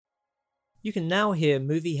You can now hear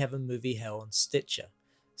Movie Heaven, Movie Hell on Stitcher.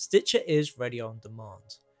 Stitcher is radio on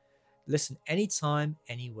demand. Listen anytime,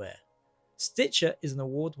 anywhere. Stitcher is an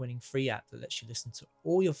award-winning free app that lets you listen to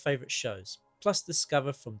all your favourite shows, plus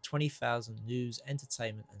discover from 20,000 news,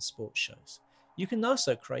 entertainment and sports shows. You can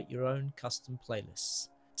also create your own custom playlists.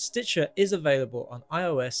 Stitcher is available on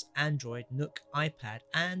iOS, Android, Nook, iPad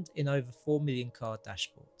and in over 4 million car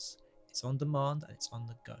dashboards. It's on demand and it's on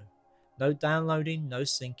the go. No downloading, no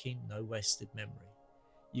syncing, no wasted memory.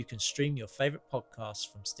 You can stream your favourite podcasts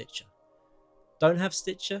from Stitcher. Don't have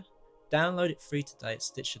Stitcher? Download it free today at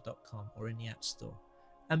Stitcher.com or in the App Store.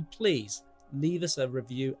 And please leave us a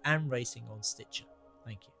review and rating on Stitcher.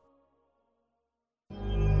 Thank you.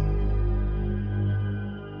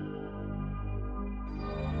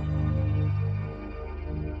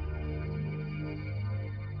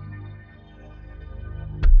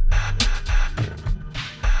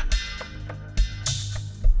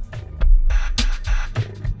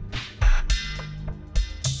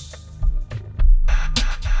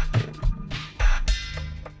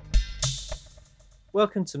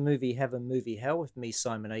 Welcome to Movie Heaven, Movie Hell with me,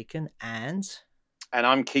 Simon Aiken, and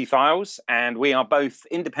I'm Keith Isles, and we are both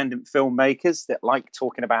independent filmmakers that like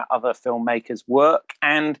talking about other filmmakers' work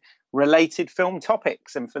and related film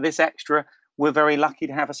topics. And for this extra, we're very lucky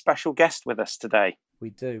to have a special guest with us today. We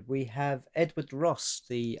do. We have Edward Ross,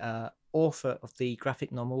 the author of the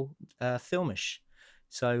graphic novel Filmish.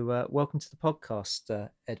 So welcome to the podcast,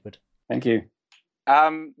 Edward. Thank you.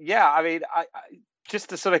 I just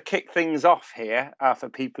to sort of kick things off here, for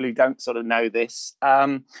people who don't sort of know this,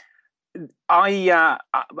 first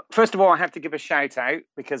of all, I have to give a shout out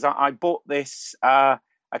because I bought this a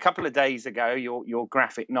couple of days ago, your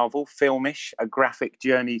graphic novel, Filmish, A Graphic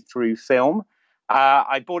Journey Through Film.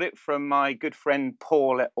 I bought it from my good friend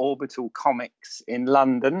Paul at Orbital Comics in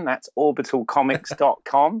London. That's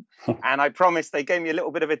orbitalcomics.com. And I promised, they gave me a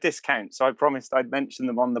little bit of a discount. So I promised I'd mention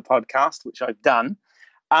them on the podcast, which I've done.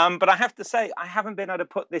 But I have to say, I haven't been able to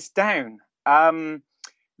put this down.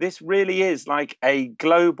 This really is like a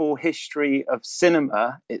global history of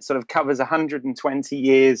cinema. It sort of covers 120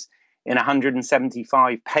 years in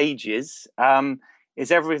 175 pages.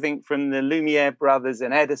 It's everything from the Lumiere brothers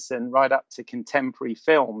and Edison right up to contemporary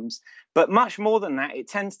films. But much more than that, it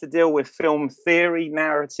tends to deal with film theory,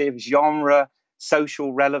 narrative, genre,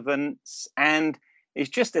 social relevance, and it's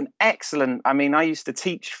just an excellent, I used to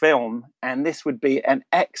teach film, and this would be an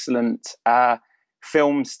excellent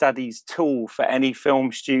film studies tool for any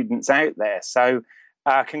film students out there. So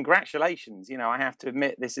congratulations. I have to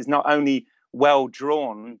admit, this is not only well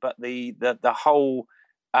drawn, but the whole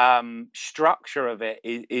structure of it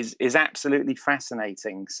is absolutely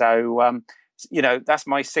fascinating. So, that's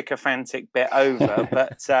my sycophantic bit over.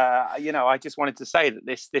 But, I just wanted to say that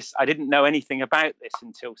this I didn't know anything about this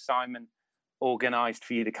until Simon organized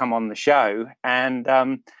for you to come on the show, and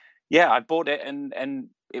I bought it, and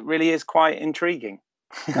it really is quite intriguing.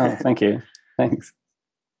 Oh, thank you. Thanks.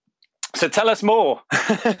 So tell us more.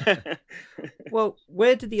 Well,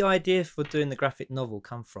 where did the idea for doing the graphic novel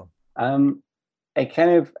come from? It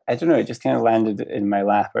just kind of landed in my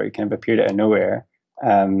lap, or it kind of appeared out of nowhere.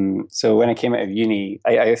 So when I came out of uni,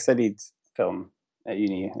 I studied film at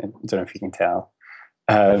uni. I don't know if you can tell.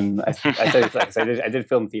 I did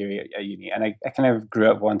film theory at uni, and I kind of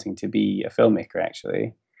grew up wanting to be a filmmaker,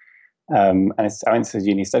 actually. And I went to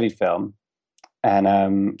uni, studied film,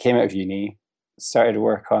 and came out of uni, started to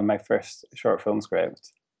work on my first short film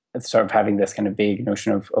script, and sort of having this kind of vague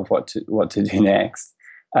notion of what to do next.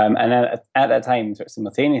 And at that time, sort of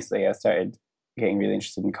simultaneously, I started getting really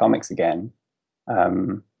interested in comics again.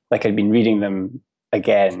 I'd been reading them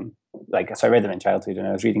again, so I read them in childhood, and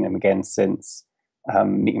I was reading them again since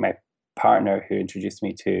meeting my partner, who introduced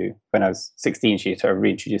me to, when I was 16, she sort of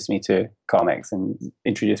reintroduced me to comics and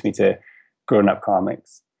introduced me to grown-up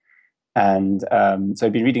comics. And so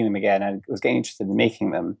I'd been reading them again, and I was getting interested in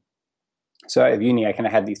making them. So out of uni, I kind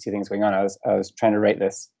of had these two things going on. I was trying to write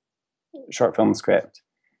this short film script,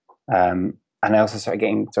 and I also started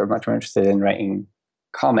getting sort of much more interested in writing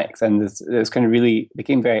comics. And this kind of really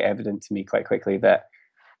became very evident to me quite quickly that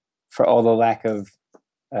for all the lack of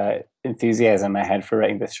enthusiasm I had for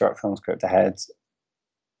writing this short film script, I had,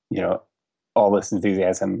 all this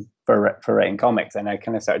enthusiasm for writing comics, and I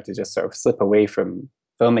kind of started to just sort of slip away from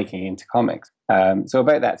filmmaking into comics. So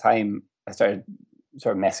about that time, I started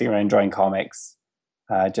sort of messing around drawing comics,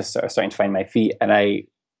 just sort of starting to find my feet. And I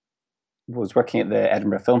was working at the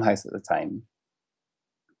Edinburgh Film House at the time,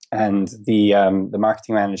 and the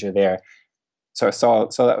marketing manager there sort of saw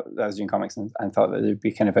that I was doing comics and thought that it'd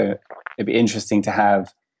be interesting to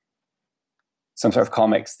have some sort of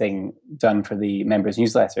comics thing done for the members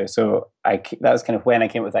newsletter. So that was kind of when I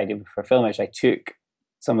came up with the idea for Filmish. I took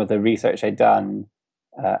some of the research I'd done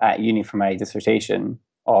at uni for my dissertation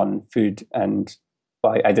on food, and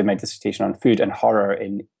I did my dissertation on food and horror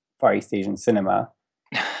in Far East Asian cinema,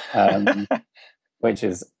 which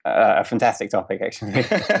is a fantastic topic, actually.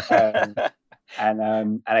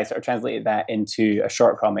 And I sort of translated that into a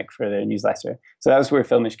short comic for the newsletter. So that was where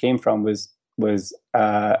Filmish came from, was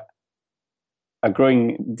a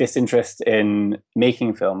growing disinterest in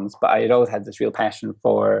making films, but I had always had this real passion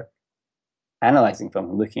for analyzing films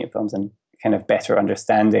and looking at films and kind of better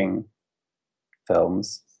understanding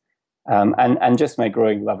films. And just my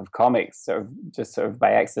growing love of comics sort of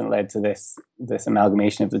by accident led to this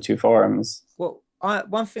amalgamation of the two forums. Well,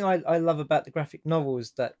 one thing I love about the graphic novel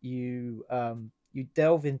is that you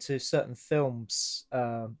delve into certain films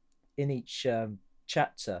in each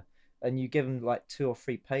chapter, and you give them like 2 or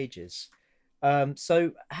 3 pages.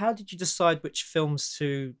 So how did you decide which films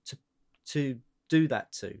to do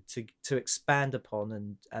that to expand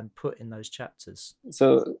upon and put in those chapters?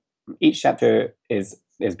 So each chapter is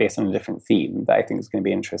based on a different theme that I think is going to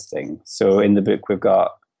be interesting. So in the book, we've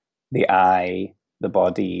got the eye, the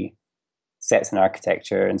body, sets and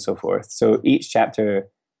architecture, and so forth. So each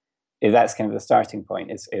chapter, that's kind of the starting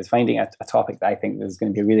point, is finding a topic that I think is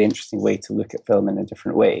going to be a really interesting way to look at film in a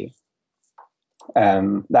different way.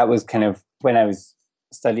 That was kind of, when I was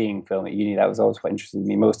studying film at uni, that was always what interested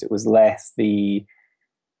me most. It was less the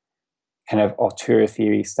kind of auteur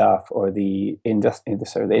theory stuff or the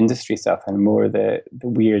industry stuff, and more the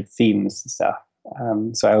weird themes stuff.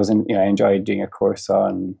 So I enjoyed doing a course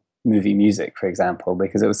on movie music, for example,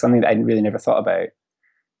 because it was something that I really never thought about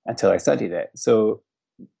until I studied it. So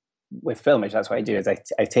with Filmish, that's what I do, is I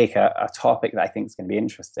take a topic that I think is going to be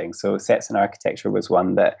interesting. So sets and architecture was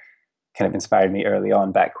one that kind of inspired me early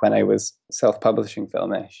on, back when I was self-publishing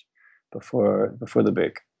Filmish before the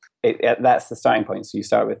book. That's the starting point. So you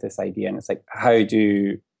start with this idea, and it's like, how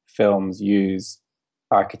do films use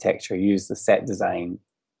architecture, use the set design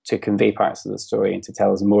to convey parts of the story and to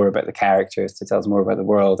tell us more about the characters, to tell us more about the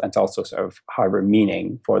world, and to also sort of harbor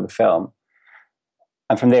meaning for the film.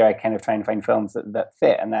 And from there, I kind of try and find films that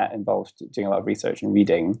fit, and that involves doing a lot of research and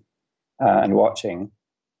reading and watching.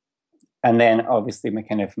 And then obviously my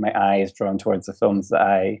eye is drawn towards the films that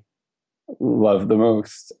I love the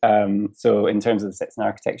most. So in terms of the sets and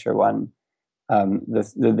architecture one,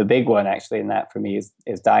 the big one actually in that for me is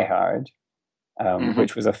Die Hard,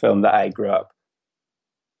 which was a film that I grew up,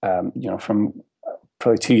 from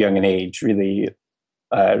probably too young an age, really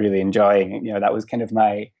enjoying. That was kind of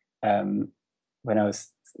my when I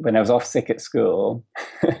was off sick at school,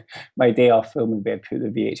 my day off film would be I'd put the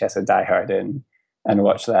VHS of Die Hard in and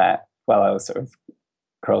watch that while I was sort of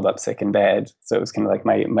curled up sick in bed. So it was kind of like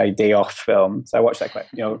my day off film. So I watched that quite,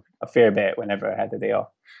 a fair bit whenever I had the day off.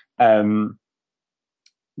 But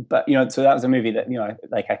so that was a movie that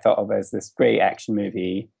I thought of as this great action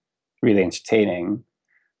movie, really entertaining.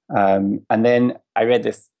 And then I read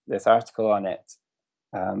this article on it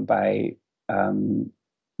by a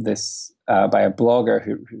blogger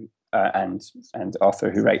who and author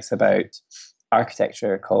who writes about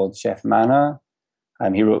architecture called Jeff Mana.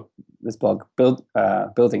 He wrote this blog,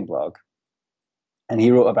 Building Blog, and he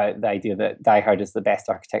wrote about the idea that Die Hard is the best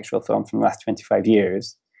architectural film from the last 25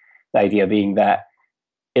 years. The idea being that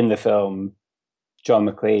in the film, John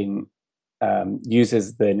McClane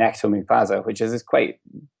uses the Nakatomi Plaza, which is this quite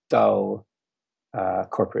dull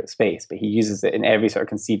corporate space, but he uses it in every sort of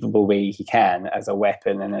conceivable way he can, as a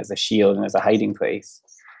weapon and as a shield and as a hiding place.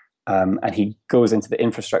 And he goes into the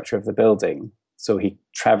infrastructure of the building. So he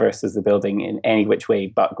traverses the building in any which way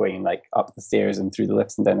but going like up the stairs and through the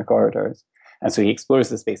lifts and down the corridors. And so he explores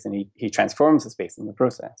the space, and he transforms the space in the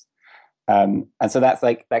process. And so that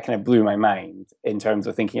kind of blew my mind in terms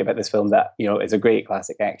of thinking about this film that, is a great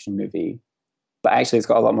classic action movie, but actually it's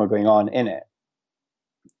got a lot more going on in it.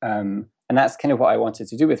 And that's kind of what I wanted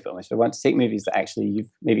to do with Filmish. I want to take movies that actually you've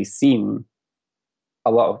maybe seen a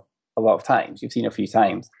lot of times, you've seen a few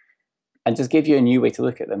times, and just give you a new way to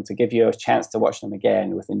look at them, to give you a chance to watch them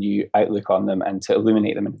again with a new outlook on them and to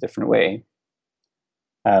illuminate them in a different way.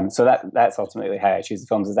 So that's ultimately how I choose the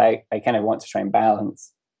films, is I kind of want to try and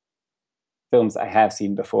balance films that I have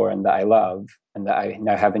seen before and that I love and that I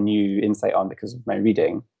now have a new insight on because of my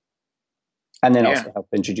reading. And then also help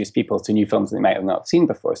introduce people to new films that they might have not seen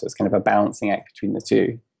before. So it's kind of a balancing act between the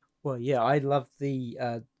two. Well, yeah, I love the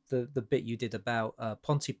bit you did about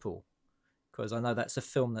Pontypool, because I know that's a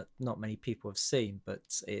film that not many people have seen, but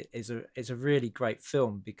it is a really great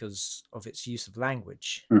film because of its use of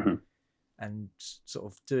language. Mm-hmm. and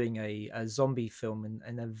sort of doing a zombie film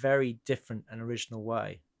in a very different and original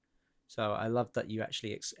way. So I love that you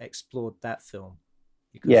actually explored that film,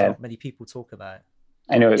 because Yeah, not many people talk about it.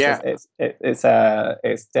 I know Yeah.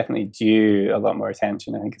 it's definitely due a lot more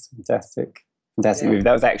attention. I think it's a fantastic Yeah. movie.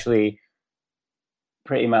 That was actually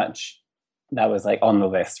pretty much, that was like on the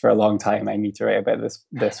list for a long time. I need to write about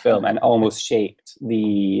this film, and almost shaped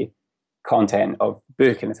the content of the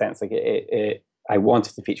book, in a sense. Like I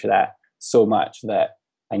wanted to feature that so much that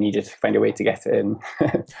I needed to find a way to get it in.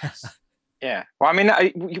 Yeah. Well, I mean,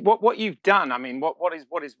 what you've done, I mean,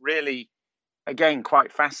 what is really, again,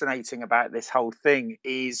 quite fascinating about this whole thing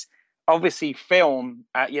is obviously film,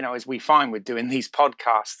 as we find with doing these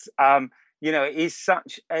podcasts, it is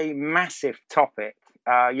such a massive topic.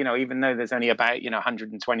 Even though there's only about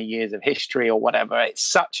 120 years of history or whatever,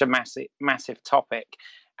 it's such a massive topic.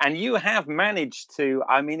 And you have managed to,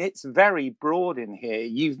 I mean, it's very broad in here.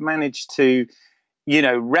 You've managed to,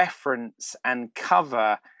 reference and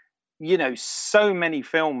cover so many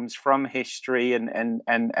films from history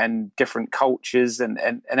and different cultures and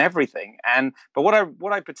everything. But what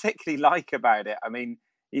I particularly like about it, I mean,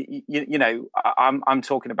 I'm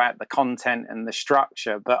talking about the content and the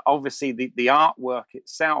structure, but obviously the artwork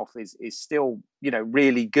itself is still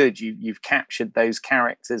really good. You've captured those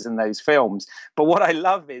characters in those films. But what I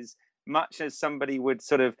love is, much as somebody would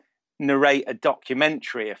sort of narrate a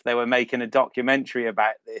documentary, if they were making a documentary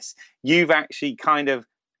about this, you've actually kind of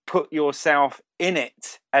put yourself in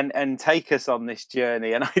it and take us on this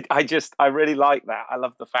journey. And I really like that. I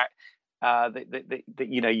love the fact that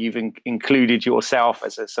you've included yourself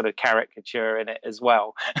as a sort of caricature in it as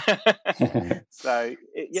well. So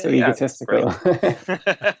egotistical.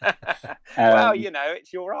 Well,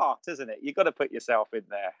 it's your art, isn't it? You've got to put yourself in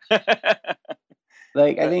there.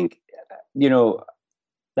 I think,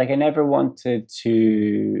 like, I never wanted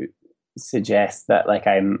to suggest that like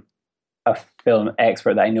I'm a film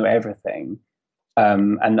expert, that I know everything.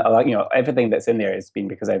 And everything that's in there has been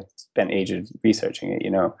because I've spent ages researching it,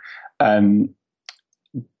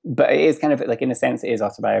 but it is kind of like, in a sense, it is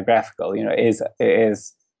autobiographical. It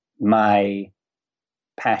is my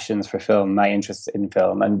passions for film, my interests in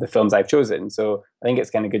film, and the films I've chosen. So I think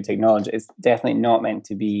it's kind of good to acknowledge it's definitely not meant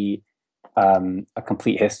to be a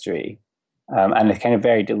complete history. And it kind of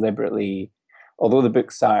very deliberately, although the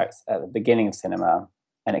book starts at the beginning of cinema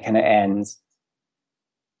and it kind of ends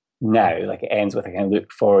now, like it ends with a kind of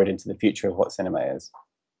look forward into the future of what cinema is,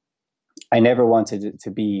 I never wanted it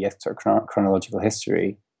to be a sort of chronological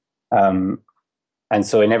history. And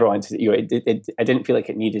so I never wanted to, I didn't feel like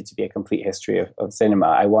it needed to be a complete history of cinema.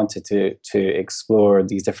 I wanted to explore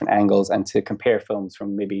these different angles and to compare films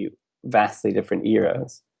from maybe vastly different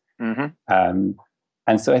eras. Mm-hmm.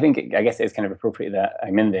 And so I guess it's kind of appropriate that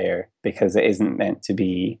I'm in there, because it isn't meant to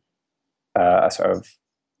be a sort of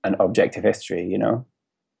an objective history, No,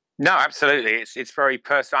 absolutely. It's very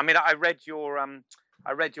personal. I mean, I read your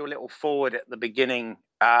little forward at the beginning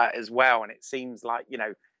as well, and it seems like you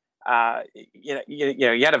had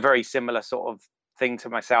a very similar sort of thing to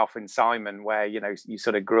myself in Simon, where you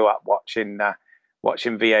sort of grew up watching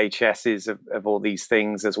VHSs of all these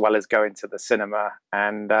things, as well as going to the cinema.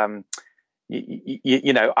 And I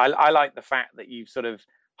like the fact that you've sort of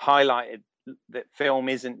highlighted that film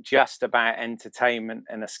isn't just about entertainment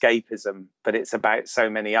and escapism, but it's about so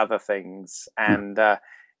many other things. And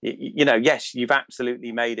yes, you've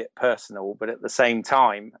absolutely made it personal, but at the same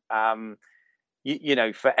time,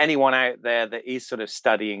 for anyone out there that is sort of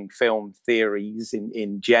studying film theories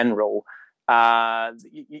in general,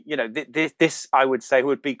 this I would say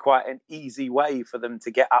would be quite an easy way for them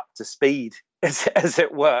to get up to speed, as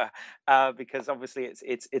it were, because obviously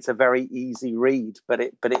it's a very easy read, but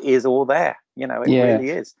it is all there. Really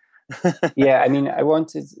is. Yeah, I mean, I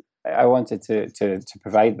wanted to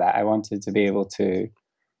provide that. I wanted to be able to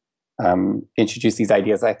introduce these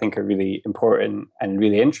ideas that I think are really important and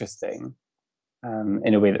really interesting,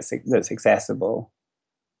 in a way that's accessible.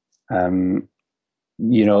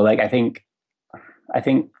 I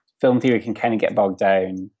think film theory can kind of get bogged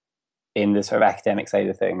down in the sort of academic side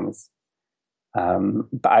of things.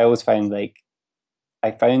 But I always found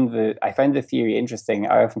I found the theory interesting.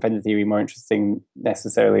 I often find the theory more interesting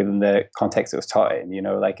necessarily than the context it was taught in.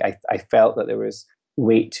 I felt that there was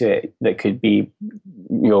weight to it that could be,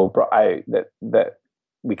 brought out, that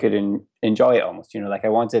we could enjoy it almost.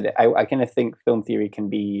 I kind of think film theory can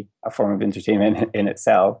be a form of entertainment in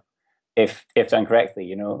itself, if done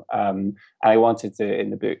correctly. And I wanted to,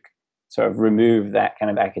 in the book, sort of remove that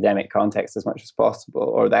kind of academic context as much as possible,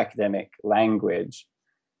 or the academic language,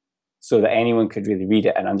 so that anyone could really read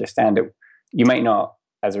it and understand it. You might not,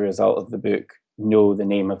 as a result of the book, know the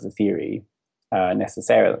name of the theory,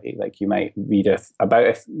 necessarily. Like you might read about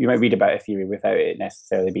a theory without it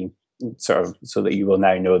necessarily being sort of so that you will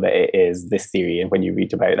now know that it is this theory, and when you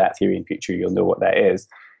read about that theory in future, you'll know what that is.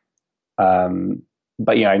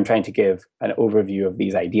 But I'm trying to give an overview of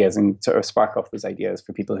these ideas and sort of spark off those ideas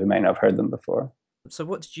for people who might not have heard them before. So,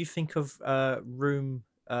 what did you think of Room?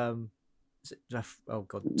 Is it, oh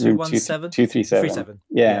God, 217? 237.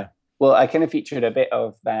 Yeah. Well, I kind of featured a bit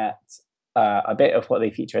of that, a bit of what they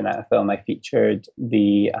feature in that film. I featured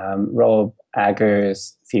the Rob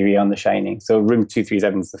Agger's theory on The Shining. So Room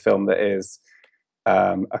 237 is the film that is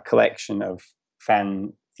a collection of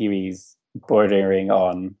fan theories bordering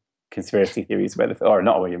on conspiracy theories about the, or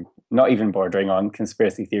not even bordering on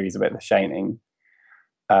conspiracy theories about The Shining.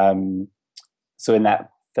 So in that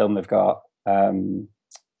film, they've got the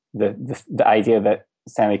idea that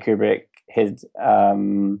Stanley Kubrick hid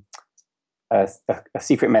a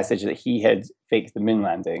secret message that he had faked the moon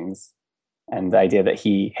landings, and the idea that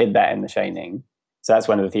he hid that in The Shining. So that's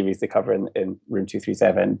one of the theories they cover in Room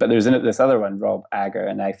 237. But there's this other one, Rob Agger,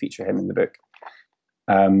 and I feature him in the book.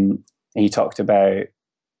 He talked about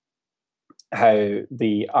how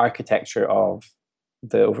the architecture of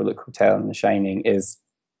the Overlook Hotel in The Shining is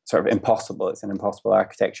sort of impossible. It's an impossible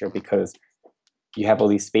architecture because you have all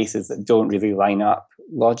these spaces that don't really line up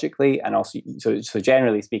logically, and also, so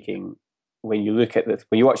generally speaking, when you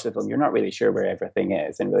watch the film, you're not really sure where everything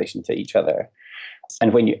is in relation to each other.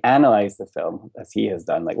 And when you analyze the film, as he has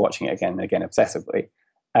done, like watching it again and again obsessively,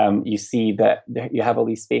 you see that you have all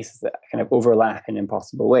these spaces that kind of overlap in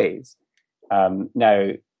impossible ways. Now,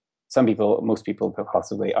 most people could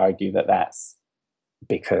possibly argue that that's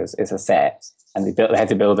because it's a set and they had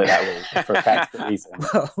to build it that way for practical reasons,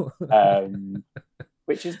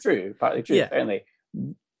 which is true, partly true, certainly.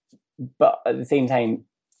 But at the same time,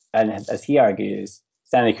 and as he argues,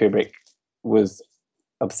 Stanley Kubrick was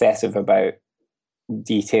obsessive about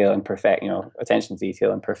detail and attention to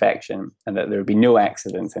detail and perfection, and that there would be no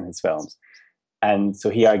accidents in his films. And so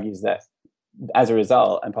he argues that as a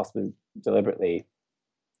result, and possibly deliberately,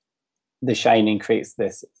 The Shining creates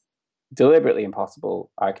this deliberately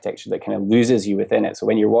impossible architecture that kind of loses you within it. So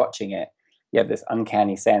when you're watching it, you have this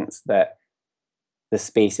uncanny sense that the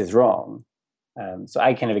space is wrong. So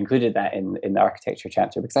I kind of included that in the architecture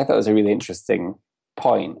chapter because I thought it was a really interesting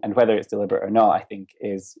point, and whether it's deliberate or not, I think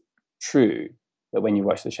is true, that when you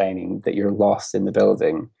watch The Shining, that you're lost in the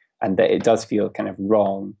building, and that it does feel kind of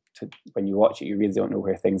wrong when you watch it. You really don't know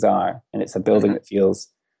where things are, and it's a building that feels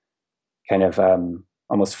kind of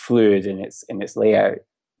almost fluid in its layout.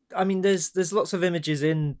 I mean, there's lots of images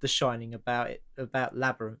in The Shining about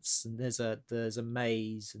labyrinths, and there's a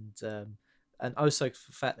maze, and also the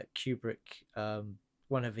fact that Kubrick,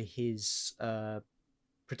 one of his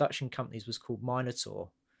production companies was called Minotaur,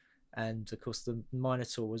 and of course the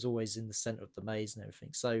Minotaur was always in the center of the maze and everything.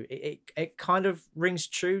 So it kind of rings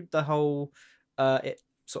true, the whole it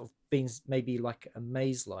sort of being maybe like a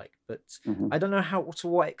maze like, but I don't know to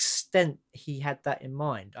what extent he had that in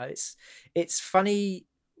mind. It's funny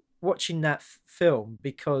watching that film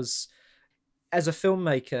because as a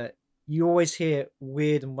filmmaker, you always hear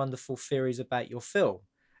weird and wonderful theories about your film,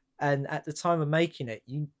 and at the time of making it,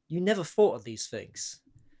 you never thought of these things.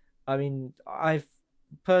 I mean, I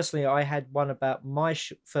had one about my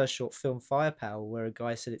first short film, Firepower, where a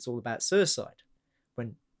guy said it's all about suicide,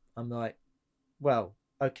 when I'm like, well,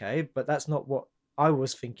 okay, but that's not what I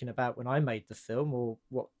was thinking about when I made the film, or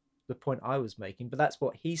what the point I was making, but that's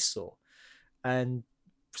what he saw. And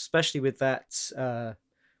especially with that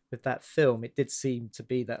film, it did seem to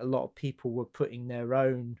be that a lot of people were putting their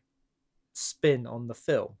own spin on the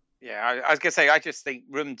film. Yeah, I was gonna say, I just think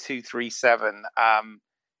Room 237,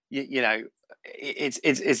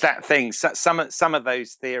 it's that thing. So some of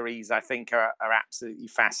those theories I think are absolutely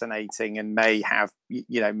fascinating and may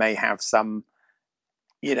have some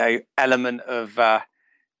element of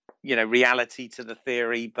reality to the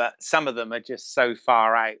theory, but some of them are just so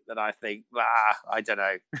far out that I think, I don't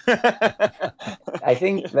know. I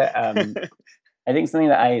think something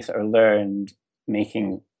that I sort of learned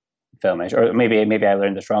making Filmish, or maybe I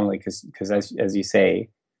learned this wrongly, because as you say,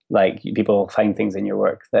 like, people find things in your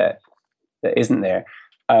work that isn't there.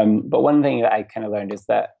 But one thing that I kind of learned is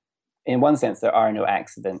that in one sense there are no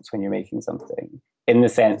accidents when you're making something, in the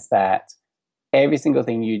sense that every single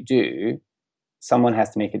thing you do, someone has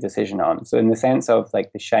to make a decision on. So in the sense of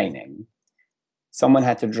like The Shining, someone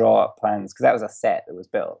had to draw up plans, because that was a set that was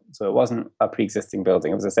built. So it wasn't a pre-existing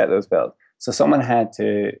building, it was a set that was built. So someone had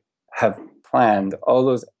to have planned all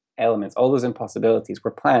those elements, all those impossibilities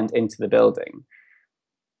were planned into the building.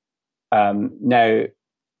 Now,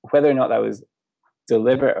 whether or not that was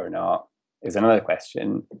deliberate or not, is another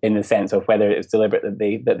question, in the sense of whether it was deliberate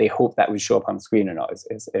that they hope that would show up on the screen or not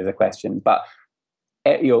is a question. But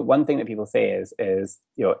one thing that people say is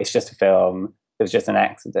it's just a film, it was just an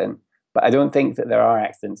accident. But I don't think that there are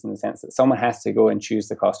accidents, in the sense that someone has to go and choose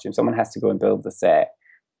the costume, someone has to go and build the set,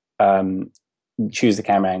 choose the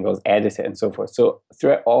camera angles, edit it, and so forth. So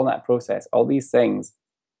throughout all that process, all these things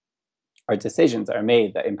are decisions that are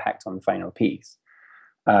made that impact on the final piece.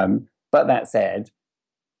 But that said,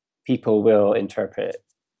 people will interpret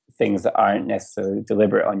things that aren't necessarily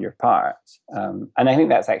deliberate on your part. And I think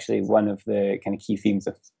that's actually one of the kind of key themes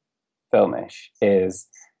of Filmish, is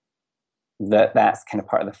that's kind of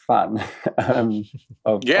part of the fun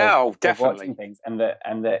of watching things, and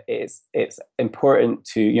that it's important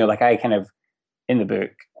to, like I kind of, in the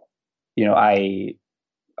book, I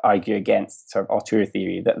argue against sort of auteur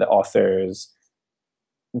theory, that the authors,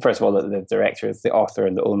 first of all, that the director is the author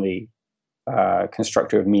and the only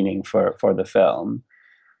constructor of meaning for the film,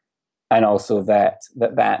 and also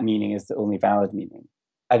that meaning is the only valid meaning.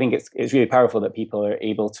 I think it's really powerful that people are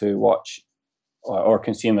able to watch or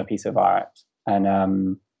consume a piece of art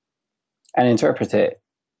and interpret it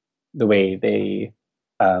the way they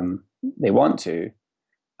want to.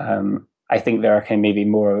 I think there are kind of maybe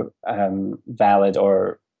more valid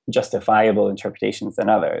or justifiable interpretations than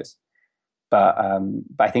others, but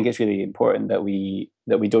I think it's really important that we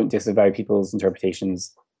don't disavow people's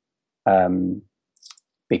interpretations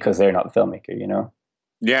because they're not the filmmaker,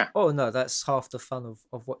 Yeah. Oh no, that's half the fun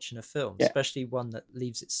of watching a film, especially one that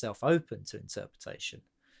leaves itself open to interpretation.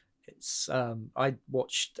 It's I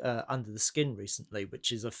watched Under the Skin recently,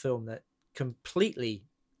 which is a film that completely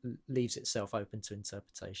leaves itself open to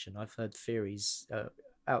interpretation. I've heard theories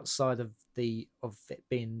outside of it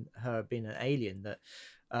being her being an alien, that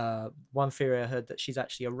one theory I heard that she's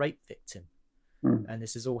actually a rape victim, and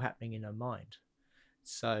this is all happening in her mind.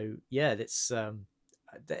 So yeah,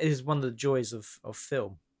 that is one of the joys of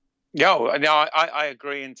film. Yeah, no, I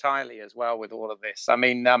agree entirely as well with all of this. I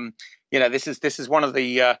mean, this is one of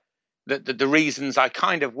the reasons I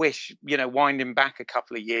kind of wish, winding back a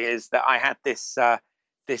couple of years, that I had this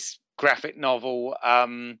graphic novel,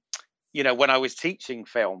 when I was teaching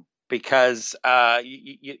film, because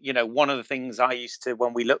one of the things I used to,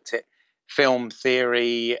 when we looked at film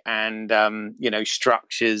theory and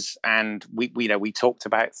structures, and we talked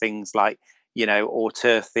about things like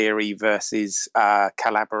auteur theory versus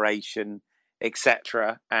collaboration,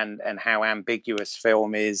 etc., and how ambiguous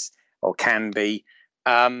film is or can be.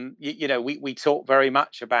 We talk very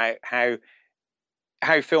much about how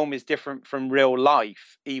film is different from real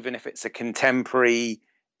life, even if it's a contemporary,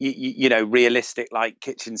 realistic, like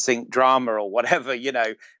kitchen sink drama or whatever,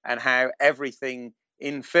 and how everything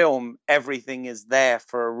in film, everything is there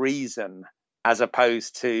for a reason, as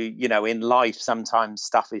opposed to, in life, sometimes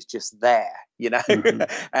stuff is just there, Mm-hmm.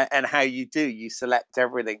 and how you select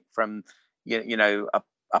everything from,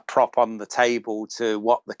 a prop on the table to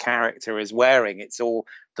what the character is wearing. It's all,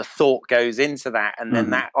 the thought goes into that. And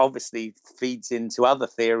then that obviously feeds into other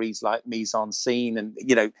theories like mise-en-scene and,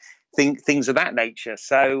 things of that nature.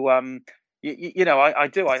 So, I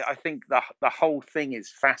think the whole thing is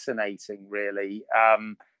fascinating, really.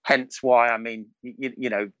 Hence why, I mean,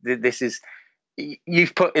 this is,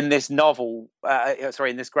 you've put in this novel,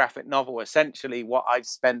 in this graphic novel, essentially what I've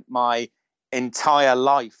spent my entire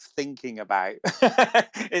life thinking about.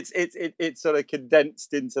 It's sort of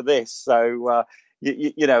condensed into this. So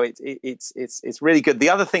it's really good. The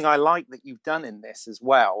other thing I like that you've done in this as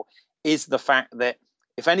well is the fact that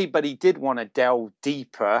if anybody did want to delve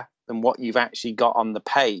deeper than what you've actually got on the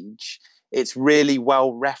page, it's really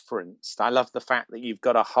well referenced. I love the fact that you've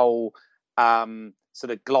got a whole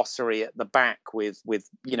sort of glossary at the back with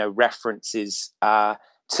references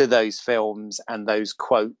to those films and those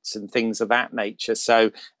quotes and things of that nature.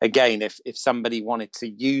 So again, if somebody wanted to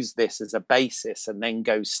use this as a basis and then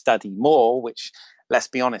go study more, which, let's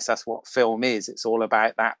be honest, that's what film is. It's all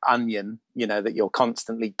about that onion, that you're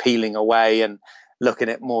constantly peeling away and looking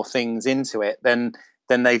at more things into it, then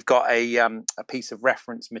they've got a piece of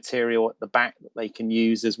reference material at the back that they can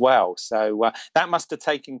use as well. So that must have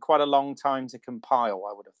taken quite a long time to compile,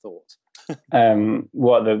 I would have thought.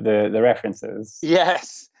 What, the references?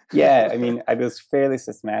 Yes. Yeah, I mean, I was fairly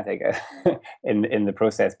systematic in the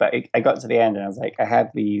process, but I got to the end and I was like, I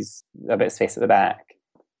have these a bit of space at the back,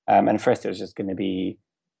 and at first it was just going to be,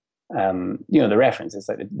 the references,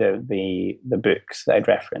 like the books that I'd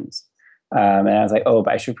referenced, and I was like, oh,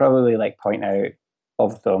 but I should probably like point out all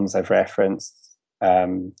the films I've referenced,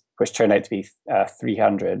 which turned out to be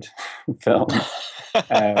 300 films.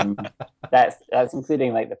 That's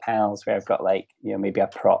including like the panels where I've got like, maybe a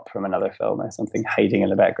prop from another film or something hiding in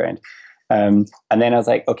the background. And then I was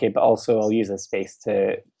like, okay, but also I'll use this space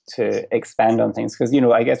to expand on things, because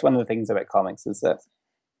I guess one of the things about comics is that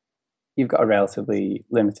you've got a relatively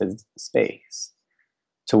limited space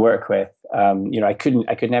to work with. I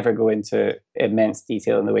could never go into immense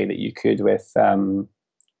detail in the way that you could with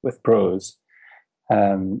prose.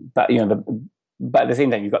 But at the same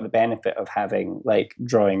time, you've got the benefit of having like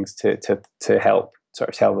drawings to help sort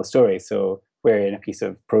of tell the story. So where in a piece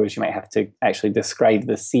of prose you might have to actually describe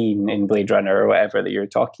the scene in Blade Runner or whatever that you're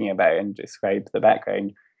talking about and describe the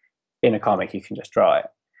background, in a comic you can just draw it.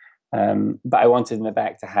 But I wanted in the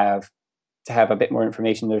back to have a bit more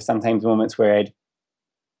information. There's sometimes moments where I'd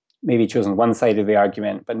maybe chosen one side of the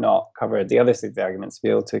argument but not covered the other side of the argument, to be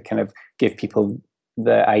able to kind of give people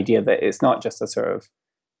the idea that it's not just a sort of,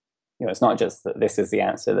 it's not just that this is the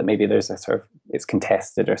answer, that maybe there's a sort of, it's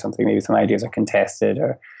contested or something, maybe some ideas are contested,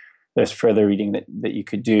 or there's further reading that you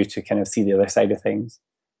could do to kind of see the other side of things.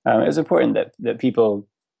 It was important that people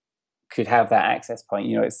could have that access point.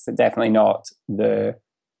 It's definitely not the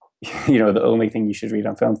only thing you should read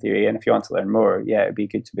on film theory. And if you want to learn more, yeah, it'd be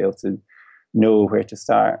good to be able to know where to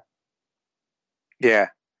start. Yeah.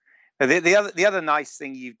 The other nice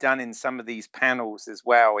thing you've done in some of these panels as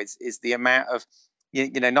well is the amount of,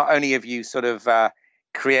 not only have you sort of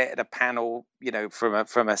created a panel,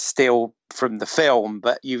 from a still from the film,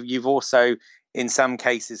 but you've also in some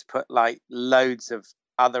cases put like loads of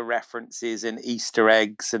other references and Easter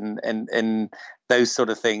eggs and those sort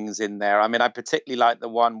of things in there. I mean, I particularly like the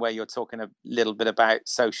one where you're talking a little bit about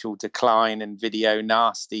social decline and video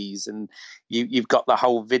nasties, and you've got the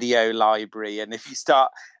whole video library. And if you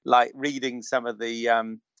start like reading some of the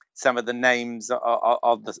names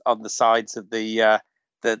on the sides of the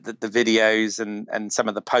videos and some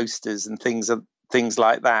of the posters and things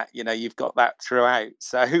like that, you've got that throughout.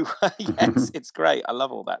 So yes, it's great. I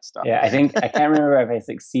love all that stuff. Yeah, I can't remember if I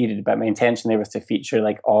succeeded, but my intention there was to feature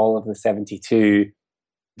like all of the 72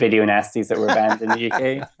 video nasties that were banned in the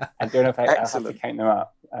UK. I don't know if I'll have to count them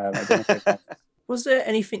up. I don't know if Was there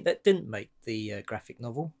anything that didn't make the graphic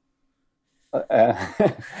novel?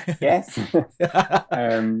 Yes.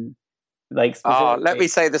 Let me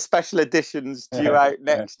say the special edition's due out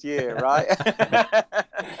next year, right?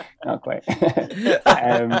 Not quite.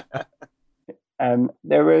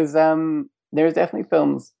 There was definitely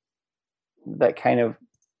films that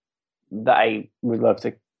I would love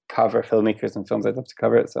to cover, filmmakers and films I'd love to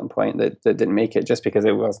cover at some point that didn't make it, just because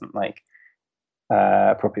it wasn't like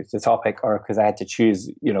appropriate to the topic, or because I had to choose,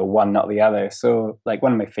 one not the other. So like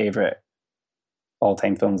one of my favorite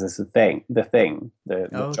all-time films is the Thing,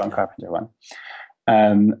 the John Carpenter one.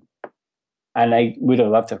 And I would have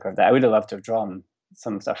loved to have covered that. I would have loved to have drawn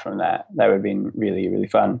some stuff from that. That would have been really, really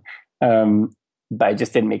fun. But I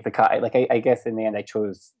just didn't make the cut. I guess in the end I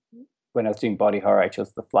chose, when I was doing body horror, I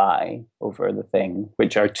chose The Fly over The Thing,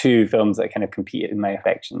 which are two films that kind of compete in my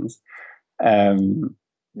affections.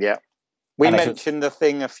 Yeah. We mentioned The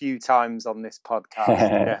Thing a few times on this podcast.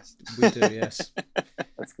 Yes, we do. Yes,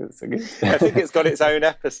 that's good. So good. I think it's got its own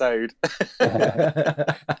episode.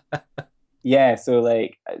 Yeah, so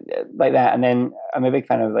like that, and then I'm a big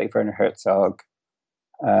fan of like Werner Herzog.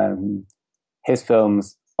 His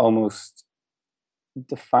films almost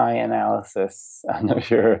defy analysis. I'm not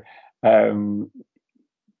sure.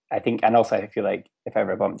 I think, and also I feel like if I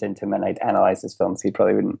ever bumped into him and I'd analyze his films, he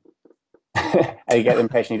probably wouldn't. I get the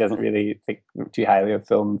impression he doesn't really think too highly of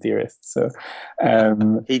film theorists. So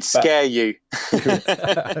he'd scare you.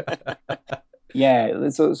 Yeah,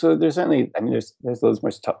 so there's certainly, there's loads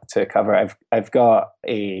more to cover. I've got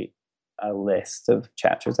a list of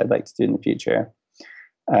chapters I'd like to do in the future.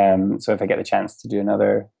 So if I get the chance to do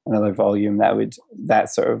another volume,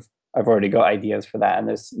 I've already got ideas for that, and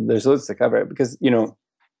there's loads to cover, because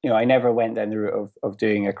I never went down the route of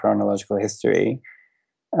doing a chronological history.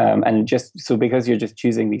 And just so, because you're just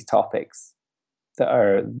choosing these topics that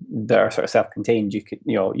are sort of self-contained, you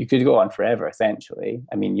could go on forever, essentially.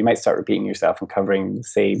 I mean, you might start repeating yourself and covering the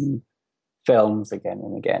same films again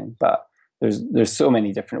and again, but there's so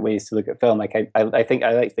many different ways to look at film. Like I think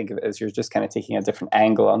I like to think of it as you're just kind of taking a different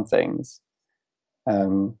angle on things.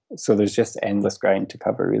 So there's just endless ground to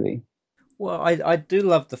cover, really. Well, I do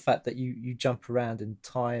love the fact that you jump around in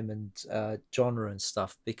time and genre and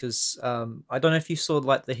stuff, because I don't know if you saw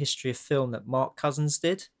like the history of film that Mark Cousins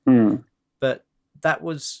did, but that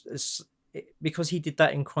was because he did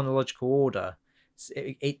that in chronological order.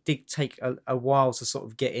 It did take a while to sort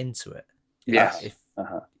of get into it. Yeah.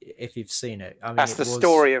 If you've seen it, I mean, that's the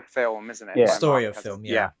story of film, isn't it? Yeah. Story of film,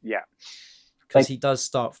 yeah. Because Like, he does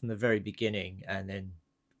start from the very beginning and then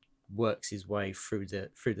works his way through the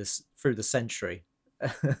century. I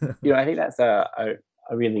think that's a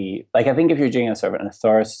a really, like, I think if you're doing a sort of an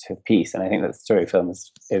authoritative piece, and I think that story film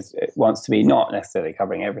is it wants to be not necessarily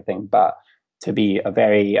covering everything, but to be a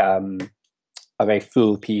very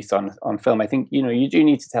full piece on film. I think, you know, you do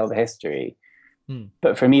need to tell the history,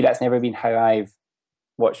 but for me, that's never been how I've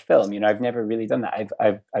watched film. You know, I've never really done that.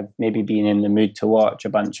 I've maybe been in the mood to watch a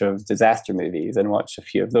bunch of disaster movies and watch a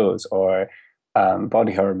few of those, or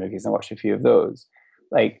body horror movies and watch a few of those.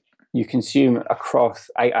 Like, you consume across,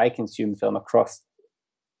 I consume film across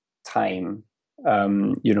time,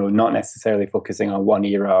 you know, not necessarily focusing on one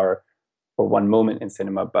era or one moment in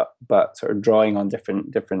cinema, but sort of drawing on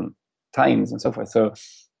different times and so forth. So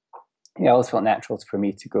yeah, it always felt natural for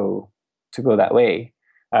me to go that way.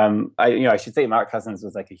 I should say Mark Cousins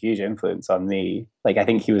was like a huge influence on me. Like, I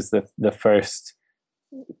think he was the first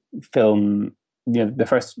film, you know, the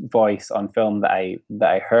first voice on film that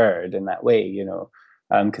I heard in that way, you know,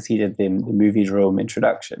 because he did the Movies Rome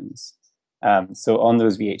introductions. So on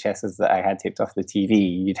those VHSs that I had taped off the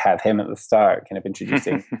TV, you'd have him at the start, kind of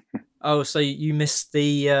introducing. Oh, so you missed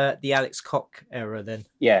the Alex Koch era then?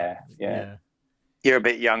 Yeah. You're a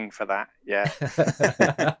bit young for that. Yeah.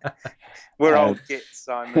 We're old gits,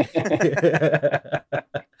 Simon.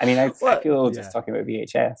 I mean, I feel old just talking about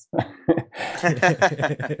VHS.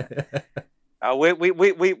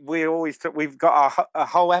 We always we've got a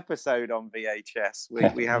whole episode on VHS.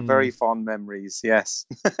 We have very fond memories. Yes.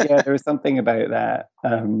 Yeah, there was something about that.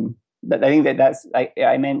 But I think that's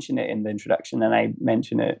I mention it in the introduction, and I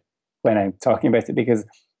mention it when I'm talking about it, because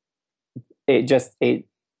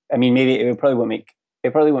I mean, maybe it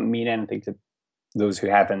probably won't mean anything to those who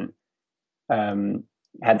haven't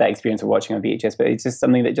had that experience of watching on VHS, but it's just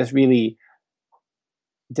something that just really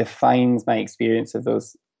defines my experience of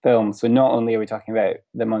those films. So not only are we talking about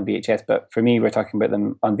them on VHS, but for me, we're talking about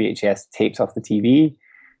them on VHS tapes off the TV.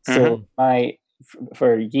 So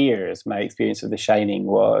for years, my experience of The Shining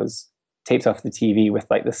was tapes off the TV with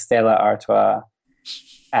like the Stella Artois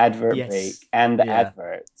advert break and the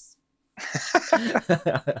adverts.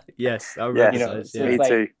 Yes, I remember those. Me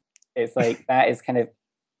too. It's like that is kind of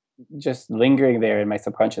just lingering there in my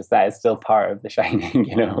subconscious. That is still part of The Shining,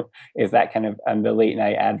 you know, is that kind of, and the late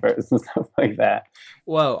night adverts and stuff like that.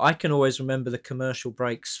 Well, I can always remember the commercial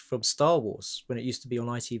breaks from Star Wars when it used to be on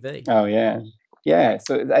ITV. Oh yeah.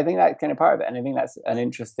 So I think that's kind of part of it, and I think that's an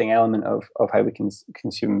interesting element of how we can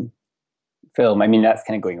consume film. I mean, that's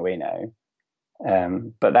kind of going away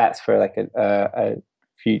now, but that's for like a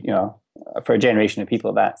few, you know, for a generation of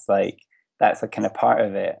people, that's a kind of part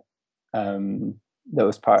of it. That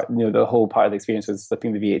was part, you know, the whole part of the experience was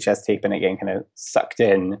slipping the VHS tape and it getting kind of sucked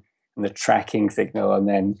in, and the tracking signal, and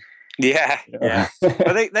then yeah.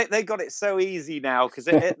 But they got it so easy now, because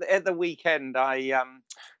at the weekend I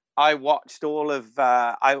watched all of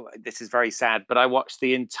this is very sad, but I watched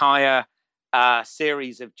the entire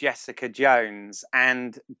series of Jessica Jones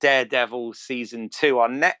and Daredevil season 2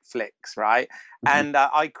 on Netflix, right? And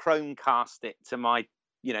I Chromecast it to my,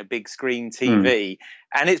 you know, big screen TV,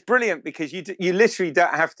 and it's brilliant because you literally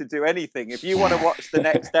don't have to do anything. If you want to watch the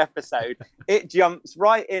next episode, it jumps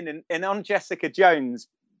right in, and on Jessica Jones,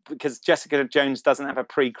 because Jessica Jones doesn't have a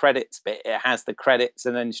pre-credits bit, it has the credits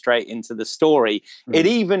and then straight into the story. It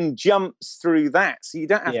even jumps through that, so you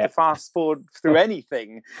don't have to fast forward through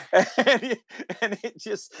anything, and it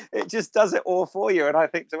just does it all for you. And I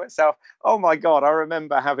think to myself, oh my God, I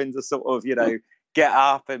remember having to sort of, you know, get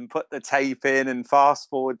up and put the tape in and fast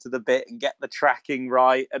forward to the bit and get the tracking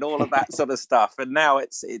right and all of that sort of stuff. And now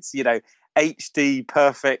it's you know, HD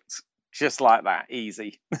perfect, just like that,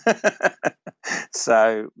 easy.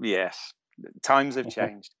 So yes, times have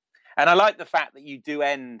changed. And I like the fact that you do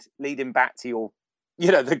end leading back to your,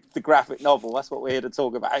 you know, the graphic novel. That's what we're here to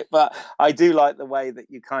talk about. But I do like the way that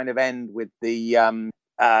you kind of end with the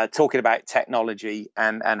talking about technology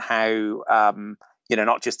and how you know,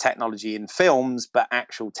 not just technology in films, but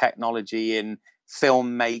actual technology in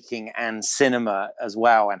filmmaking and cinema as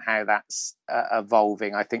well, and how that's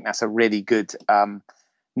evolving. I think that's a really good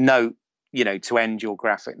note, you know, to end your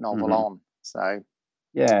graphic novel on. So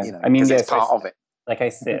yeah, you know, I mean, it's part of it. Like I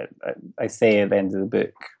said, I say at the end of the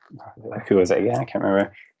book, who was it again? I can't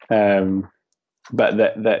remember. But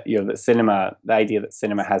that you know, that cinema, the idea that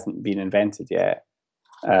cinema hasn't been invented yet.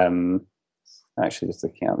 Actually, just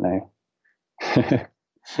looking up now.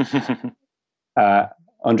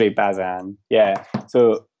 Andre Bazin,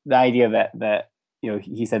 so the idea that you know,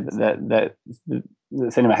 he said that the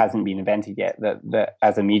cinema hasn't been invented yet, that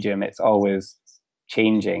as a medium it's always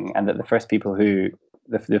changing, and that the first people who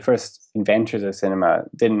the first inventors of cinema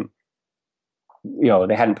didn't, you know,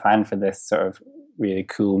 they hadn't planned for this sort of really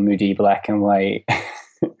cool, moody, black and white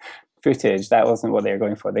footage. That wasn't what they were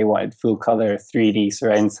going for. They wanted full color, 3D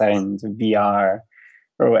surround sound, VR,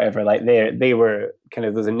 or whatever. Like they were kind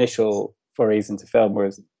of those initial forays into film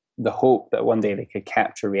was the hope that one day they could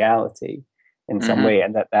capture reality in some way,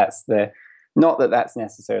 and that's the not that that's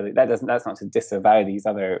necessarily that's not to disavow these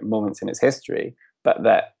other moments in its history, but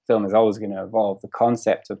that film is always going to evolve. The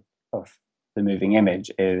concept of the moving image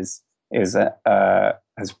has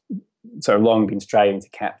sort of long been striving to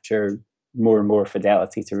capture more and more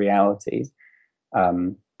fidelity to reality,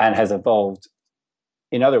 and has evolved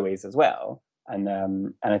in other ways as well. And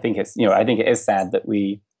I think I think it is sad that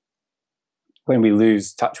when we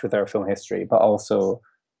lose touch with our film history, but also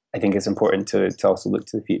I think it's important to also look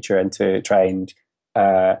to the future and to try and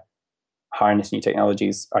harness new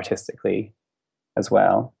technologies artistically as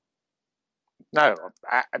well. No,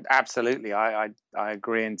 absolutely. I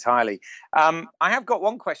agree entirely. I have got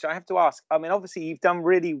one question I have to ask. I mean, obviously, you've done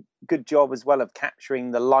really good job as well of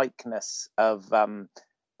capturing the likeness of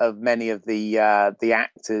many of the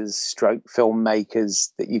actors, stroke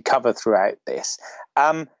filmmakers that you cover throughout this.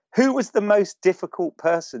 Who was the most difficult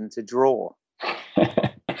person to draw?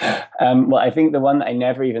 Well, I think the one that I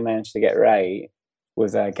never even managed to get right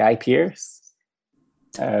was Guy Pearce.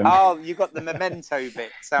 You got the Memento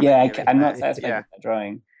bits. Yeah, I'm not satisfied with that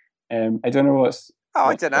drawing. I don't know what's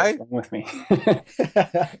wrong with me.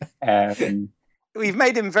 We've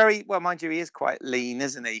made him very well, mind you. He is quite lean,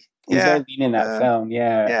 isn't he? He's very lean in that film.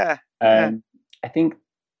 Yeah. I think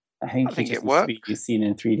he just needs to be seen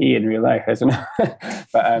in 3D in real life. I don't know,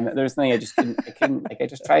 but there's something I just couldn't. Like I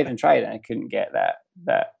just tried and I couldn't get that.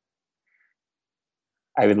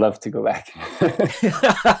 I would love to go back and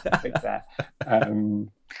fix that.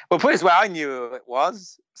 Well, put it this way, I knew who it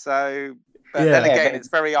was. So, but then again, it's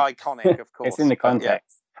very iconic, of course. It's in the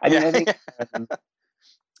context. I mean, I think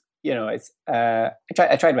it's. I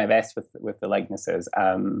tried my best with the likenesses.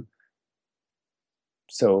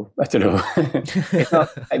 So I don't know. It's not.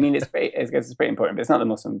 I mean, it's pretty important, but it's not the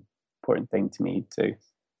most important thing to me to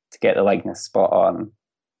get the likeness spot on.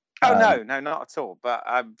 Oh no, not at all. But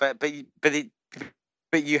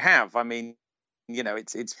you have. I mean,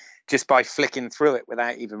 it's just by flicking through it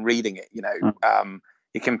without even reading it. You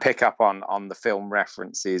can pick up on the film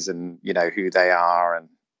references and who they are and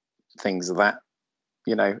things of that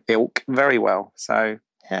ilk very well. So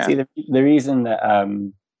yeah. See, the reason that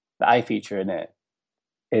I feature in it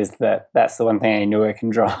is that's the one thing I know I can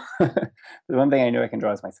draw. The one thing I know I can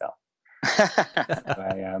draw is myself. So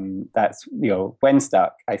that's when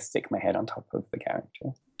stuck, I stick my head on top of the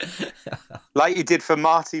character, like you did for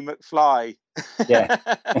Marty McFly. Yeah.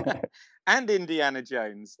 And Indiana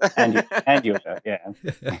Jones. and Yoda, yeah.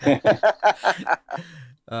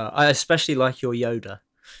 I especially like your Yoda.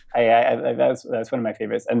 That's one of my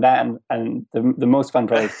favorites, and the most fun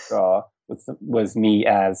probably to draw was me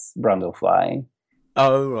as Brundlefly.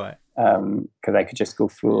 Oh right. Because I could just go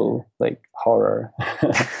full like horror.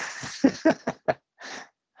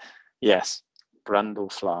 Yes,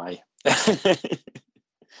 Brundlefly.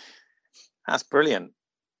 That's brilliant.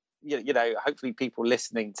 Hopefully people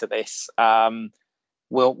listening to this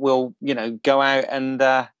will go out and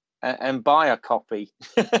buy a copy.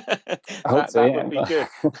 That would be good.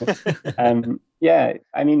 Yeah,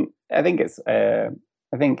 I mean, I think it's had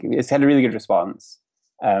a really good response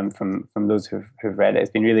from those who've read it.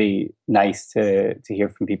 It's been really nice to hear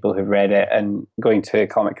from people who've read it and going to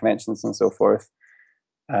comic conventions and so forth.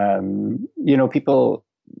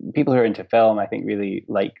 People who are into film, I think, really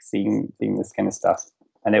like seeing this kind of stuff,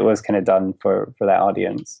 and it was kind of done for that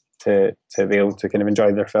audience to be able to kind of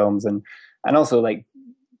enjoy their films, and also like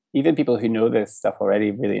even people who know this stuff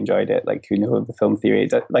already really enjoyed it, like who know the film theory.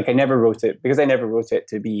 Like I never wrote it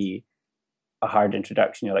to be a hard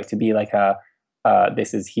introduction, like to be like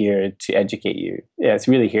this is here to educate you. Yeah, it's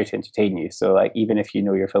really here to entertain you. So like even if you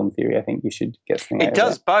know your film theory, I think you should get something out of it.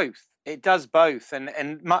 It does both,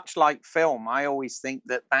 and much like film, I always think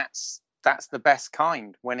that's the best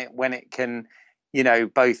kind when it can,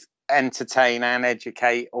 both entertain and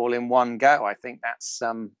educate all in one go. I think that's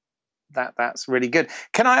really good.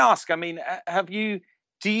 Can I ask? I mean,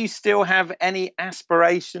 do you still have any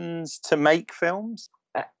aspirations to make films?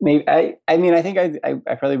 Maybe I mean, I think I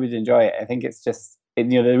probably would enjoy it. I think it's just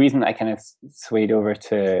the reason I kind of swayed over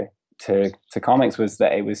to comics was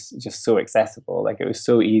that it was just so accessible. Like it was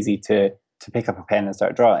so easy to pick up a pen and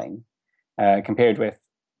start drawing, compared with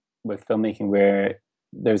filmmaking where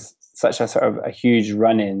there's such a sort of a huge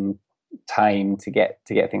run-in time to get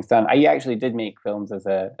things done. I actually did make films as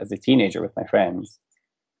a teenager with my friends,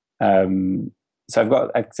 so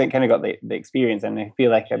I've kind of got the experience, and I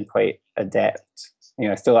feel like I'm quite adept.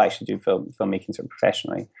 I still actually do filmmaking sort of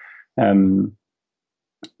professionally.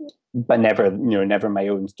 but never my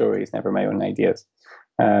own stories, never my own ideas.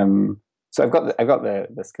 So I've got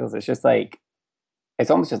the skills. It's just like, it's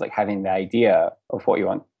almost just like having the idea of what you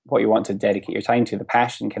want to dedicate your time to. The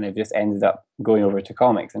passion kind of just ended up going over to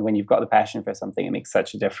comics, and when you've got the passion for something, it makes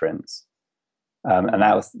such a difference. And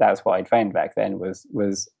that was what I'd found back then was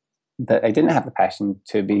that I didn't have the passion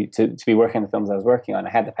to be working on the films I was working on. I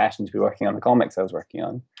had the passion to be working on the comics I was working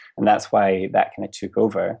on, and that's why that kind of took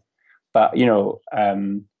over. But I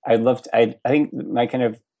think my kind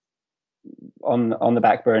of on the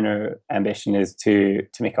back burner ambition is to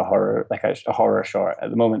make a horror, like a horror short. At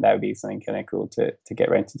the moment, that would be something kind of cool to get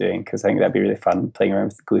around to doing, because I think that'd be really fun, playing around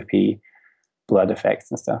with gloopy blood effects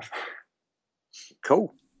and stuff.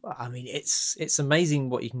 Cool. I mean, it's amazing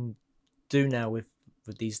what you can do now with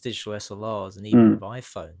these digital SLRs and even with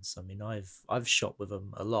iPhones. I mean, I've shot with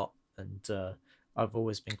them a lot, and I've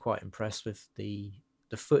always been quite impressed with the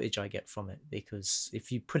footage I get from it, because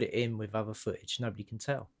if you put it in with other footage, nobody can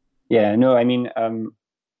tell. Yeah, no, I mean,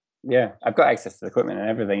 yeah, I've got access to the equipment and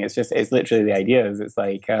everything. It's literally the ideas. It's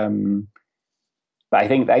like, but I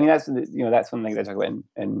mean that's one thing that I talk about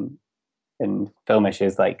in Filmish,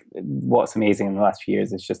 is like, what's amazing in the last few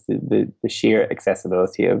years is just the sheer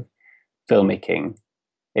accessibility of filmmaking.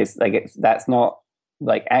 It's like, that's not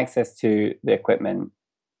like access to the equipment.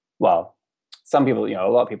 Well, some people, a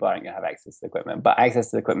lot of people aren't going to have access to the equipment, but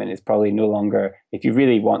access to the equipment is probably no longer, if you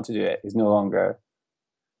really want to do it, is no longer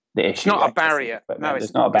the issue. It's not a barrier. No,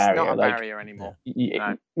 it's not a barrier. It's not a barrier anymore.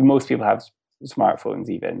 No. Most people have smartphones,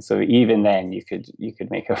 even so. Even then, you could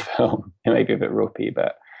make a film. It might be a bit ropey,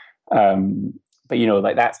 but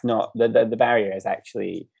like, that's not the barrier. Is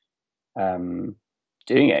actually doing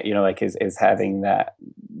it. Is having that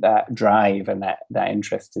drive and that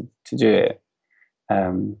interest to do it.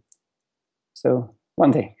 So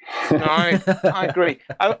one day. No, I agree.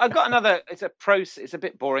 I've got another. It's a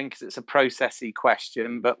bit boring because it's a processy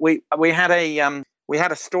question, but we had a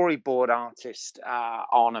storyboard artist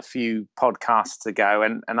on a few podcasts ago,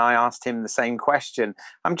 and I asked him the same question.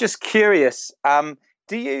 I'm just curious. In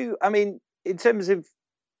terms of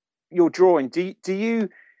your drawing, do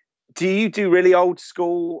you do really old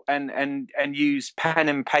school and use pen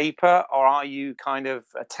and paper, or are you kind of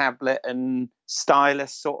a tablet and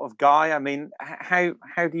stylus sort of guy? I mean, how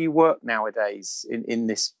do you work nowadays in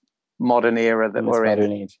this modern era that we're in?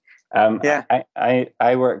 Modern age. Yeah,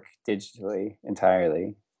 I work digitally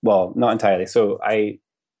entirely. Well, not entirely. So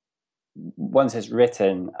once it's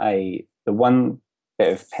written, the one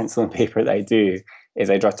bit of pencil and paper that I do is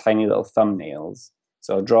I draw tiny little thumbnails.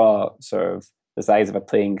 So I'll draw sort of the size of a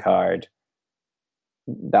playing card.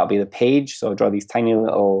 That'll be the page. So I'll draw these tiny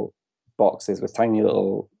little boxes with tiny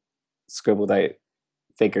little scribbled out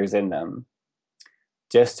figures in them,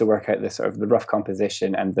 just to work out the sort of the rough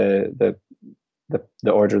composition and the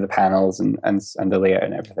order of the panels and the layout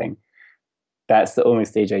and everything. That's the only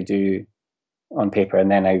stage I do on paper, and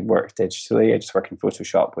then I work digitally. I just work in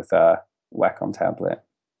Photoshop with a Wacom tablet.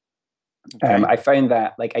 Okay. I found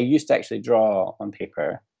that, like, I used to actually draw on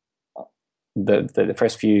paper. The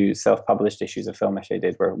first few self-published issues of Filmish I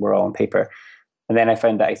did were all on paper, and then I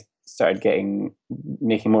found that I started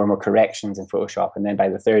making more and more corrections in Photoshop, and then by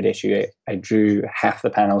the third issue I drew half the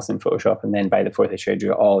panels in Photoshop, and then by the fourth issue I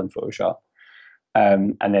drew it all in Photoshop,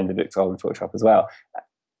 and then the book's all in Photoshop as well.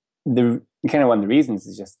 The kind of one of the reasons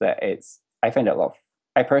is just that I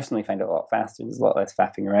personally find it a lot faster. There's a lot less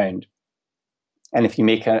faffing around, and if you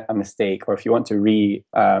make a mistake, or if you want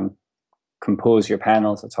to compose your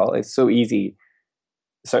panels at all, it's so easy.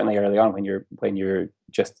 Certainly early on, when you're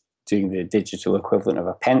just doing the digital equivalent of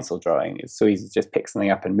a pencil drawing, it's so easy to just pick something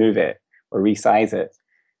up and move it or resize it.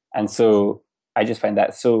 And so I just find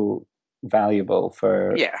that so valuable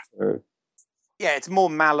for it's more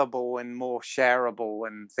malleable and more shareable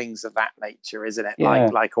and things of that nature, isn't it? Yeah.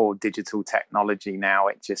 Like all digital technology now,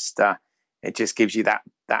 it just gives you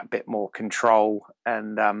that bit more control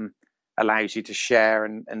and allows you to share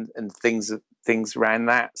and things around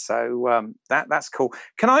that. So that's cool.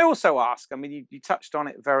 Can I also ask, I mean, you touched on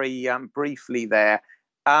it very briefly there.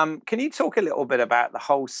 Can you talk a little bit about the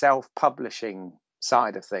whole self-publishing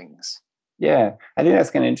side of things? Yeah, I think that's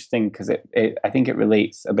kind of interesting, because I think it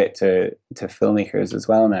relates a bit to filmmakers as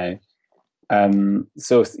well now.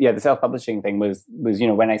 So yeah, the self-publishing thing was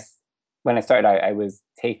when I started out, I was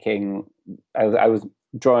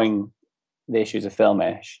drawing the issues of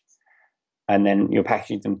Filmish, and then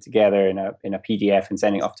packaging them together in a PDF and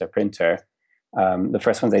sending it off to a printer. The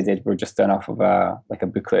first ones I did were just done off of a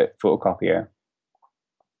booklet photocopier,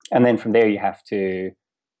 and then from there you have to,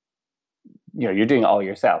 you're doing it all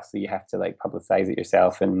yourself, so you have to like publicize it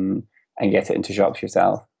yourself and get it into shops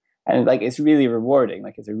yourself. And like it's really rewarding.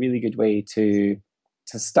 Like it's a really good way to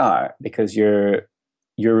start, because you're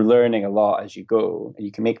learning a lot as you go, and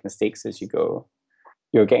you can make mistakes as you go.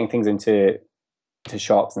 You're getting things into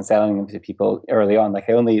shops and selling them to people early on. Like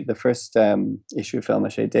the first issue of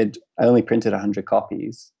Filmish I did, I only printed 100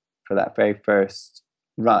 copies for that very first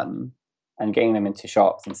run, and getting them into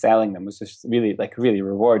shops and selling them was just really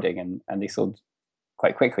rewarding, and they sold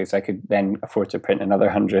quite quickly, so I could then afford to print another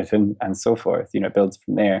 100 and so forth. It builds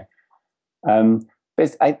from there.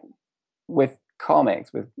 But with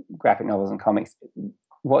comics, with graphic novels and comics,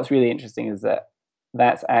 what's really interesting is that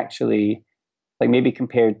that's actually, like, maybe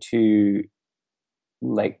compared to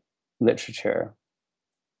like literature,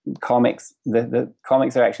 comics, the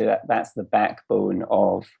comics are actually that's the backbone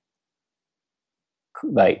of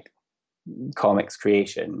like comics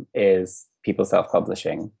creation, is people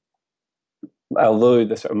self-publishing. Although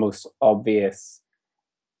the sort of most obvious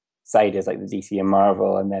side is like the DC and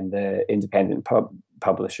Marvel, and then the independent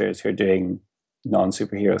publishers who are doing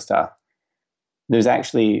non-superhero stuff. There's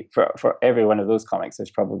actually, for every one of those comics, there's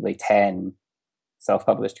probably 10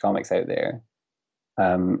 self-published comics out there.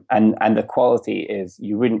 And the quality is,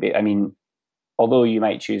 you wouldn't be, I mean, although you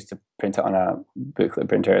might choose to print it on a booklet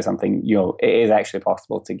printer or something, it is actually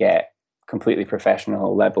possible to get completely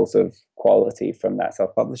professional levels of quality from that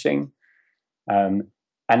self-publishing. And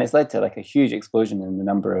it's led to like a huge explosion in the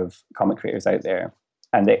number of comic creators out there.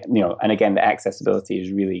 And and again, the accessibility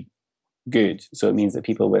is really good. So it means that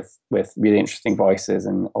people with really interesting voices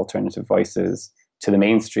and alternative voices to the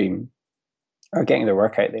mainstream are getting their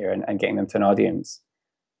work out there and getting them to an audience.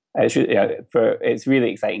 It's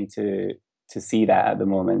really exciting to see that at the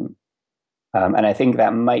moment. And I think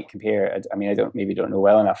that might compare, I mean, I don't know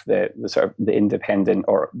well enough the sort of the independent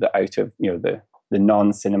or the out of, the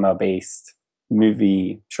non-cinema based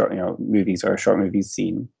movies or short movies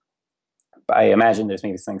scene. But I imagine there's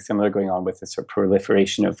maybe something similar going on with the sort of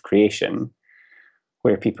proliferation of creation,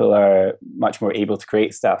 where people are much more able to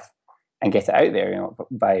create stuff and get it out there,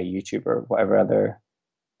 via YouTube or whatever other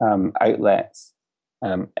outlets.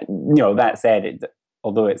 That said,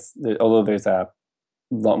 although there's a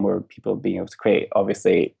lot more people being able to create,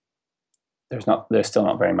 obviously there's still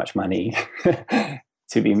not very much money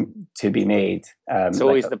to be made. It's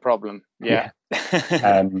always the problem. Yeah.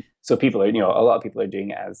 So people are, a lot of people are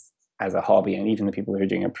doing it as a hobby, and even the people who are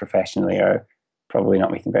doing it professionally are probably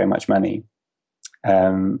not making very much money.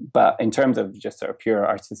 But in terms of just sort of pure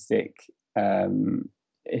artistic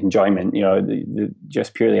enjoyment,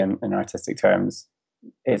 just purely in artistic terms,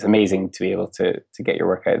 it's amazing to be able to get your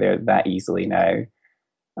work out there that easily now.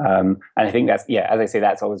 And I think that's, as I say,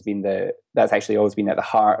 that's actually always been at the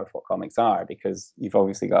heart of what comics are, because you've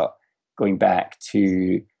obviously got, going back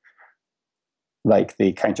to like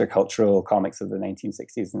the countercultural comics of the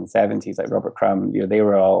 1960s and 70s, like Robert Crumb, they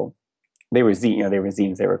were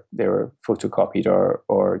zines, they were photocopied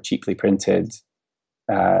or cheaply printed,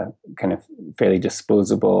 kind of fairly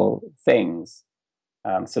disposable things.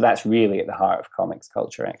 So that's really at the heart of comics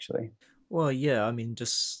culture, actually. Well, yeah, I mean,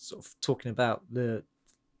 just sort of talking about the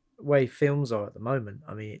way films are at the moment.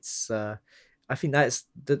 I mean, it's I think that's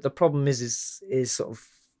the problem is sort of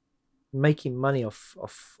making money off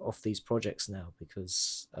these projects now,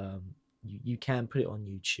 because you can put it on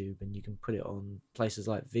YouTube and you can put it on places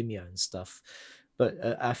like Vimeo and stuff, but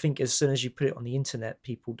I think as soon as you put it on the internet,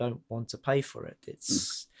 people don't want to pay for it.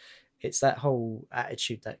 It's that whole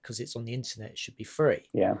attitude that because it's on the internet, it should be free.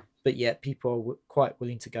 Yeah. But yet people are quite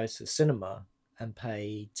willing to go to the cinema and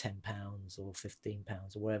pay £10 or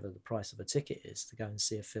 £15 or whatever the price of a ticket is to go and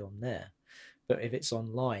see a film there. But if it's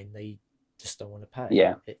online, they just don't want to pay.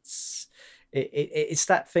 Yeah. It's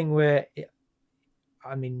that thing where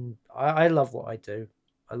I love what I do.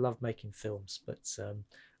 I love making films, but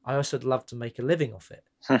I also love to make a living off it.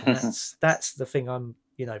 And that's the thing I'm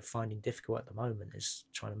finding difficult at the moment, is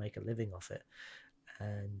trying to make a living off it.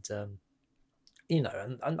 And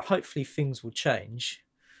and hopefully things will change,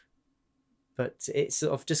 but it's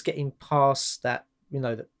sort of just getting past that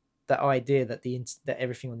that idea that that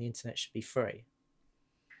everything on the internet should be free.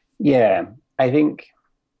 Yeah, I think.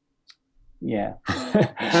 Yeah,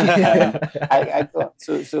 I thought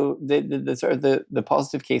so. The sort of the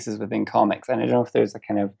positive cases within comics, and I don't know if there's a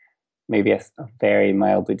kind of maybe a very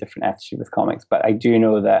mildly different attitude with comics, but I do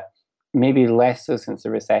know that maybe less so since the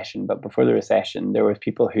recession, but before the recession, there was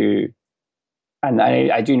people who, and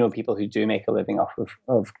I do know people who do make a living off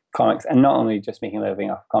of comics, and not only just making a living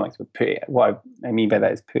off of comics, but what I mean by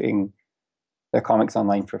that is putting their comics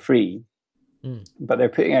online for free. But they're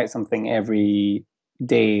putting out something every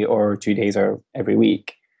day or 2 days or every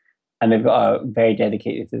week, and they've got a very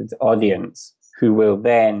dedicated audience who will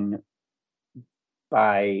then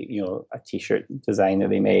buy, a T-shirt design that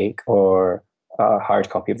they make, or a hard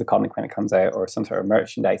copy of the comic when it comes out, or some sort of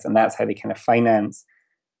merchandise, and that's how they kind of finance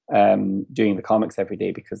doing the comics every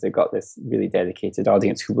day, because they've got this really dedicated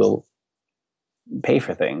audience who will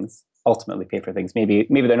ultimately pay for things. Maybe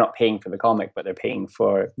they're not paying for the comic, but they're paying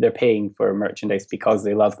for merchandise because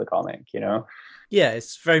they love the comic. Yeah,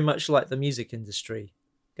 it's very much like the music industry.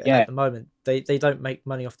 At the moment, they don't make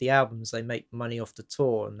money off the albums; they make money off the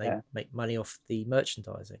tour, and they make money off the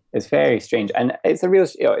merchandising. It's very strange, and it's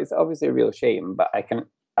it's obviously a real shame. But I can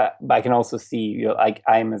also see, like,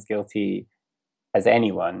 I'm as guilty as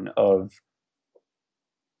anyone of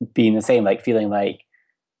being the same, like feeling like.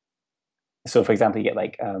 So, for example, you get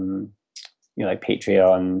like like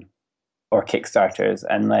Patreon or Kickstarters,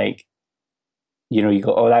 and like, you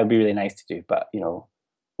go, oh, that would be really nice to do, but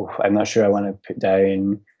I'm not sure I want to put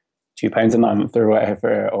down £2 a month or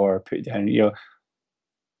whatever, or put down,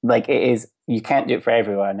 like, it is, you can't do it for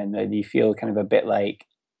everyone. And then you feel kind of a bit like,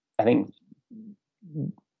 I think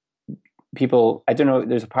people, I don't know,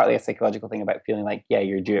 there's partly a psychological thing about feeling like, yeah,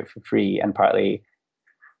 you're doing it for free, and partly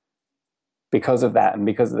because of that and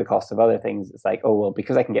because of the cost of other things, it's like, oh, well,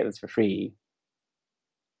 because I can get this for free,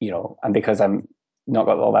 and because I'm not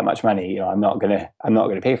got all that much money, I'm not gonna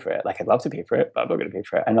pay for it. Like, I'd love to pay for it, but I'm not gonna pay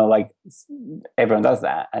for it. I know, like, everyone does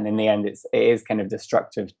that, and in the end, it is kind of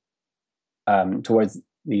destructive towards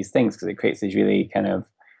these things, because it creates these really kind of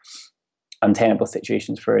untenable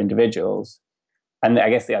situations for individuals. And I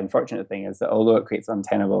guess the unfortunate thing is that although it creates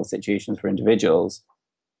untenable situations for individuals,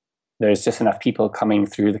 there's just enough people coming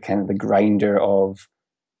through the kind of the grinder of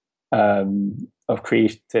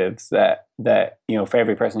creatives that for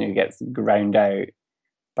every person who gets ground out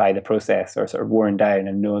by the process, or sort of worn down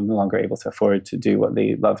and no longer able to afford to do what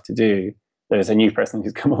they love to do, there's a new person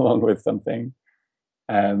who's come along with something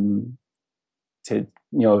to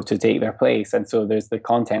take their place. And so there's the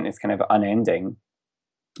content is kind of unending.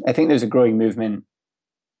 I think there's a growing movement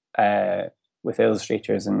with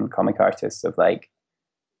illustrators and comic artists of like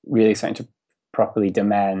really starting to properly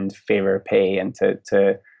demand favor pay, and to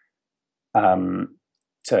kind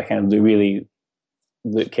of really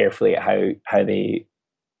look carefully at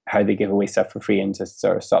how they give away stuff for free, and to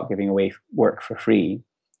sort of stop giving away work for free.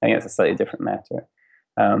 I think that's a slightly different matter.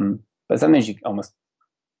 But sometimes you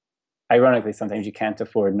ironically, sometimes you can't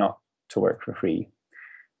afford not to work for free.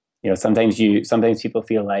 Sometimes people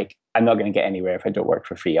feel like, I'm not going to get anywhere if I don't work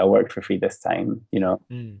for free. I'll work for free this time,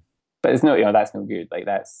 But it's no, that's no good. Like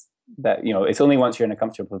it's only once you're in a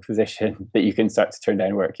comfortable position that you can start to turn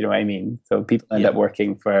down work. You know what I mean? So people end up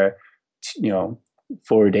working for,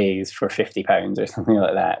 4 days for £50 or something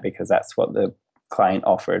like that, because that's what the client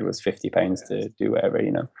offered, was £50 to do whatever.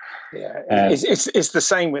 It's the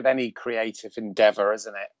same with any creative endeavor,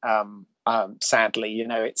 isn't it? Sadly,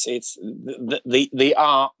 it's the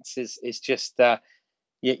arts is just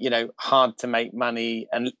hard to make money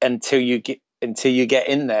until you get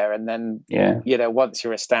in there, and then once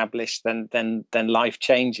you're established, then life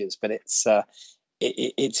changes. But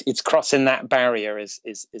it's crossing that barrier is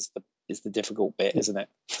the difficult bit, isn't it?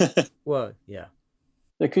 Well, yeah.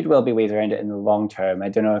 There could well be ways around it in the long term. I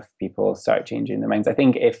don't know if people start changing their minds. I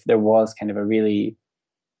think if there was kind of a really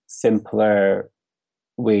simpler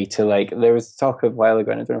way to, like, there was talk of a while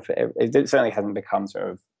ago, and I don't know if it certainly hasn't become sort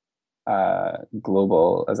of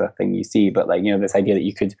global as a thing you see, but like, this idea that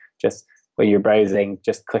you could just, when you're browsing,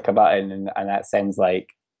 just click a button and that sends like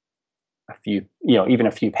a few, even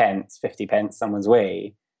a few pence, 50 pence someone's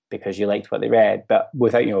way because you liked what they read, but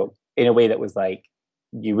without, in a way that was like,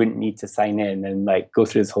 you wouldn't need to sign in and like go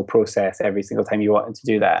through this whole process every single time you wanted to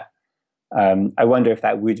do that. I wonder if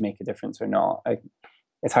that would make a difference or not.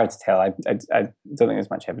 It's hard to tell. I don't think there's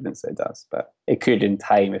much evidence that it does, but it could in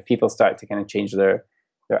time if people start to kind of change their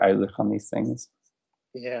outlook on these things.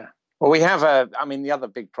 Yeah. Well, we have the other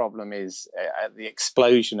big problem is the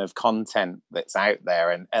explosion of content that's out there,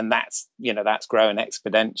 and that's growing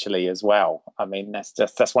exponentially as well. I mean,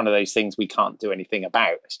 that's one of those things we can't do anything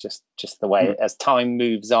about. It's just the way as time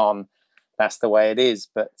moves on, that's the way it is.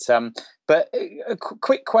 But a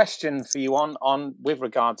quick question for you on with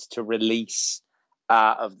regards to release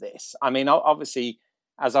of this. I mean, obviously,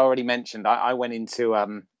 as I already mentioned, I went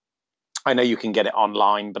into I know you can get it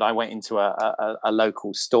online, but I went into a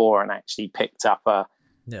local store and actually picked up a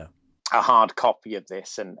hard copy of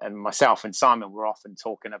this. And myself and Simon were often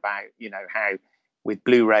talking about, how with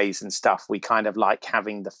Blu-rays and stuff, we kind of like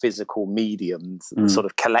having the physical medium, the sort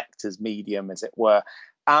of collector's medium, as it were.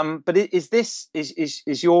 But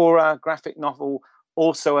is your graphic novel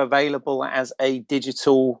also available as a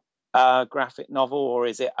digital graphic novel, or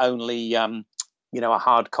is it only, a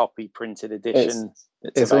hard copy printed edition?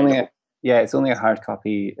 It's only Yeah, it's only a hard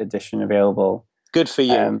copy edition available. Good for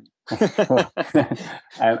you.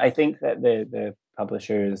 I think that the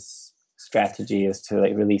publisher's strategy is to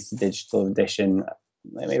like release a digital edition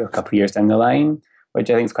maybe a couple of years down the line, which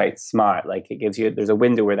I think is quite smart. Like it gives you, there's a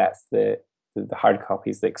window where that's the hard copy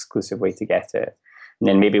is the exclusive way to get it, and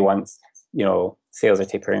then maybe once sales are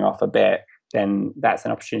tapering off a bit, then that's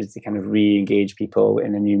an opportunity to kind of re-engage people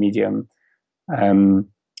in a new medium.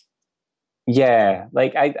 Yeah,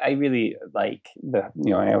 like I really like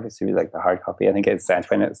I obviously really like the hard copy. I think it's sad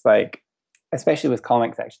when it's like, especially with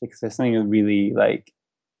comics actually, because there's something really like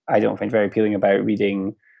I don't find very appealing about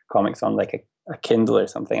reading comics on like a Kindle or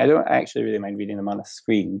something. I don't actually really mind reading them on a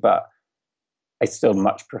screen, but I still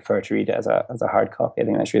much prefer to read it as a hard copy. I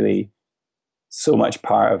think that's really so much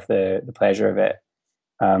part of the pleasure of it.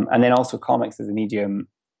 And then also comics as a medium,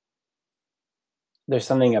 there's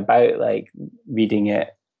something about like reading it,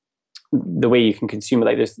 the way you can consume it.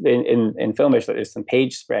 Like there's in Filmish, like there's some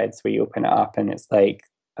page spreads where you open it up and it's like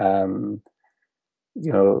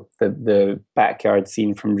the backyard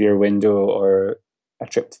scene from Rear Window or A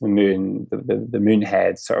Trip to the Moon, the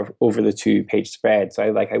Moonhead, sort of over the 2-page spread. So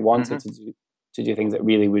I wanted to do things that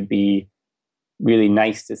really would be really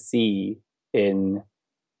nice to see in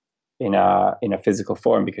a physical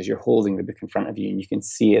form, because you're holding the book in front of you and you can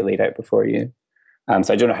see it laid out before you.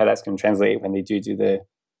 So I don't know how that's going to translate when they do the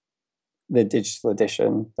digital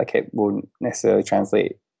edition. Like it won't necessarily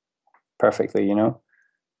translate perfectly,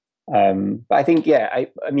 but I think, yeah,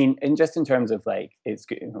 I mean, in terms of like, it's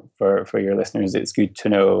good for your listeners, it's good to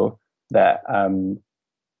know that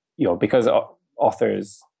because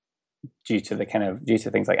authors, due to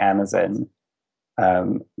things like Amazon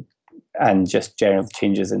and just general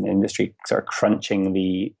changes in the industry, sort of crunching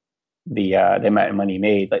the amount of money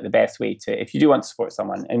made, like the best way to, if you do want to support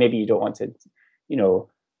someone, and maybe you don't want to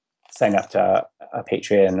sign up to a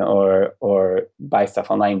Patreon or buy stuff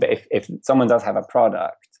online, but if someone does have a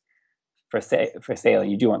product for sale and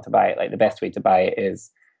you do want to buy it, like the best way to buy it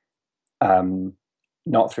is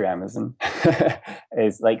not through Amazon,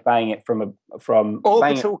 is like buying it from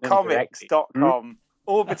orbitalcomics.com.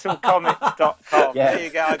 orbitalcomics.com. Yeah. There you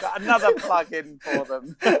go. I got another plug-in for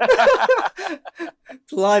them.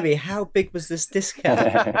 Blimey, how big was this discount?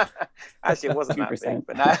 Actually, it wasn't 2%. That big,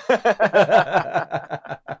 but no.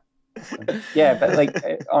 Yeah, but like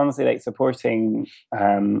honestly, like supporting,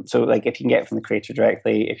 so like if you can get it from the creator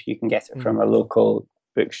directly, if you can get it from a local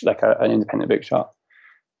book, like an independent bookshop,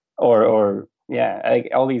 or yeah, like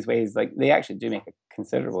all these ways, like they actually do make a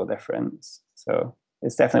considerable difference. So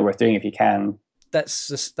it's definitely worth doing if you can. That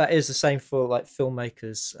is the same for like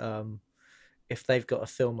filmmakers. If they've got a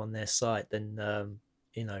film on their site, then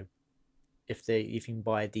if you can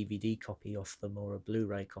buy a DVD copy off them or a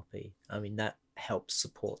Blu-ray copy, I mean that helps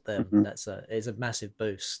support them. It's a massive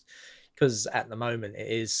boost, because at the moment it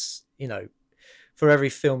is, for every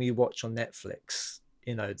film you watch on Netflix,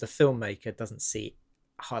 the filmmaker doesn't see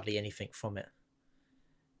hardly anything from it.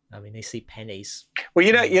 I mean, they see pennies. Well,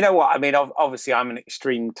 you know what I mean. Obviously, I'm an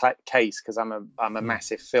extreme case because I'm a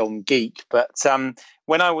massive film geek. But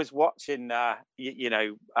when I was watching,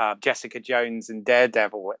 Jessica Jones and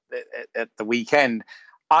Daredevil at the weekend,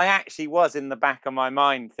 I actually was in the back of my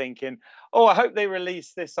mind thinking, "Oh, I hope they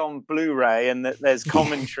release this on Blu-ray and that there's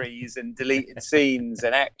commentaries and deleted scenes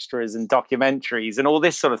and extras and documentaries and all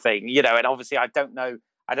this sort of thing." And obviously, I don't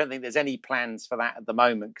think there's any plans for that at the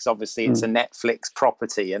moment, because obviously it's a Netflix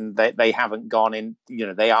property and they haven't gone in,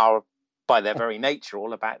 they are by their very nature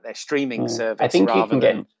all about their streaming service. I think you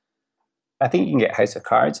can get House of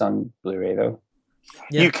Cards on Blu-ray though.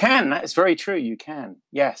 Yeah. You can. That's very true. You can.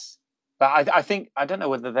 Yes. But I think, I don't know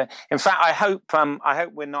whether in fact, I hope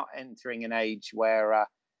we're not entering an age where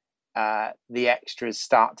the extras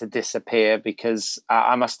start to disappear, because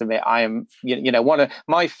I must admit I am one of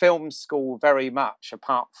my film school, very much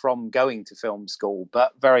apart from going to film school,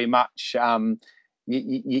 but very much from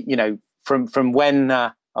when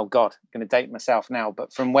oh god, I'm going to date myself now,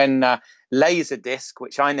 but from when Laserdisc,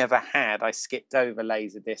 which I never had, I skipped over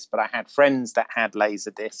Laserdisc, but I had friends that had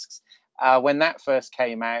Laserdiscs, when that first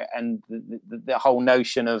came out, and the whole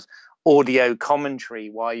notion of audio commentary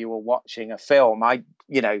while you were watching a film, I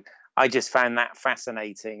just found that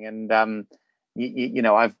fascinating, and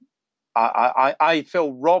I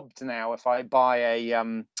feel robbed now if I buy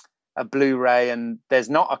a Blu-ray and there's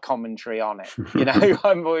not a commentary on it.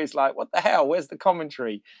 I'm always like, what the hell? Where's the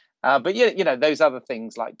commentary? But those other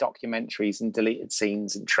things like documentaries and deleted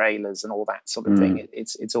scenes and trailers and all that sort of thing,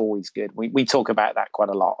 it's always good. We talk about that quite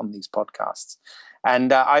a lot on these podcasts,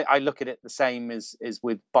 and I look at it the same as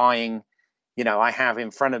with buying. I have in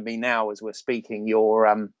front of me now, as we're speaking,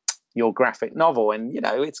 your your graphic novel. And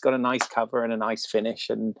it's got a nice cover and a nice finish,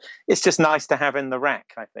 and it's just nice to have in the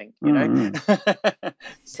rack, I think.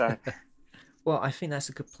 So well, I think that's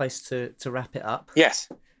a good place to wrap it up. Yes.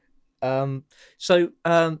 So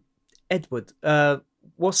Edward,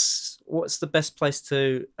 what's the best place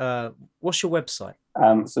to what's your website?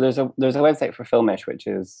 So there's a website for Filmish, which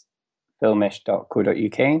is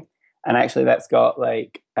filmish.co.uk, and actually that's got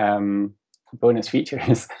like bonus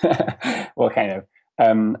features. Well, kind of.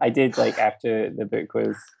 I did, like, after the book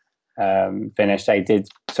was finished, I did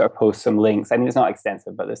sort of post some links. I mean, it's not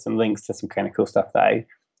extensive, but there's some links to some kind of cool stuff that I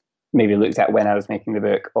maybe looked at when I was making the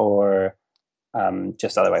book, or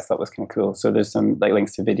just otherwise thought was kind of cool. So there's some like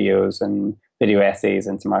links to videos and video essays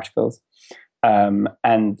and some articles.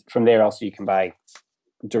 And from there also you can buy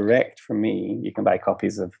direct from me. You can buy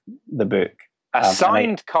copies of the book. A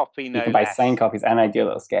signed copy, no You can buy less. signed copies, and I do a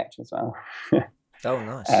little sketch as well. Oh,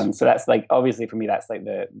 nice. So that's like, obviously for me, that's like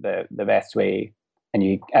the best way. And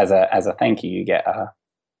you, as a thank you, you get a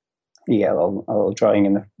little drawing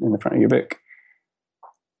in the front of your book.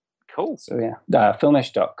 Cool. So yeah,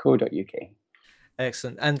 filmish.co.uk.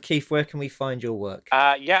 Excellent. And Keith, where can we find your work?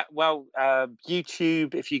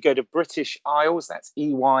 YouTube, if you go to British Isles, that's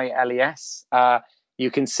EYLES,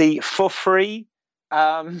 you can see for free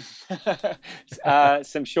some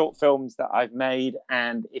short films that I've made.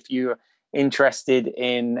 And if you're interested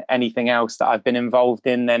in anything else that I've been involved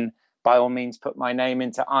in, then by all means put my name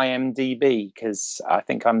into IMDb, because I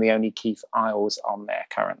think I'm the only Keith Isles on there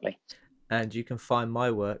currently. And you can find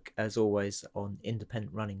my work, as always, on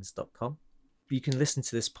independentrunnings.com. You can listen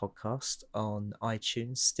to this podcast on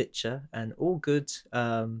iTunes, Stitcher, and all good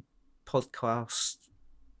podcast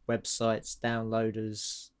websites,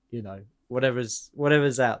 downloaders,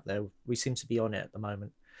 whatever's out there. We seem to be on it at the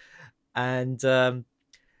moment. And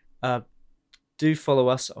do follow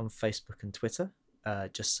us on Facebook and Twitter.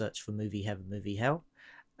 Just search for Movie Heaven, Movie Hell.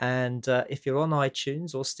 And if you're on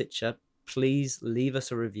iTunes or Stitcher, please leave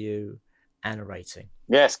us a review and a rating.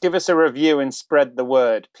 Yes, give us a review and spread the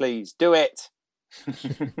word, please. Do it.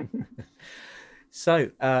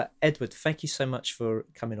 So, Edward, thank you so much for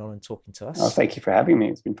coming on and talking to us. Oh, thank you for having me.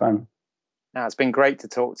 It's been fun. No, it's been great to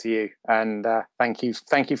talk to you, and thank you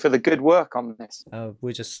for the good work on this.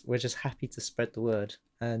 We're just happy to spread the word.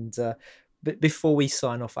 And before we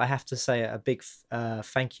sign off, I have to say a big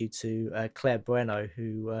thank you to Claire Bueno,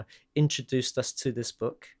 who introduced us to this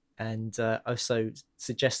book and also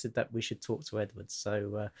suggested that we should talk to Edward.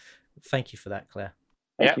 So thank you for that, Claire.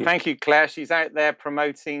 Thank you, Claire. She's out there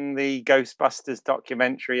promoting the Ghostbusters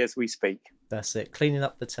documentary as we speak. That's it, cleaning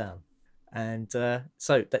up the town. And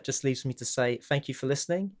so that just leaves me to say thank you for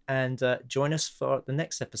listening, and join us for the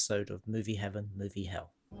next episode of Movie Heaven, Movie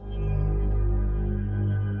Hell.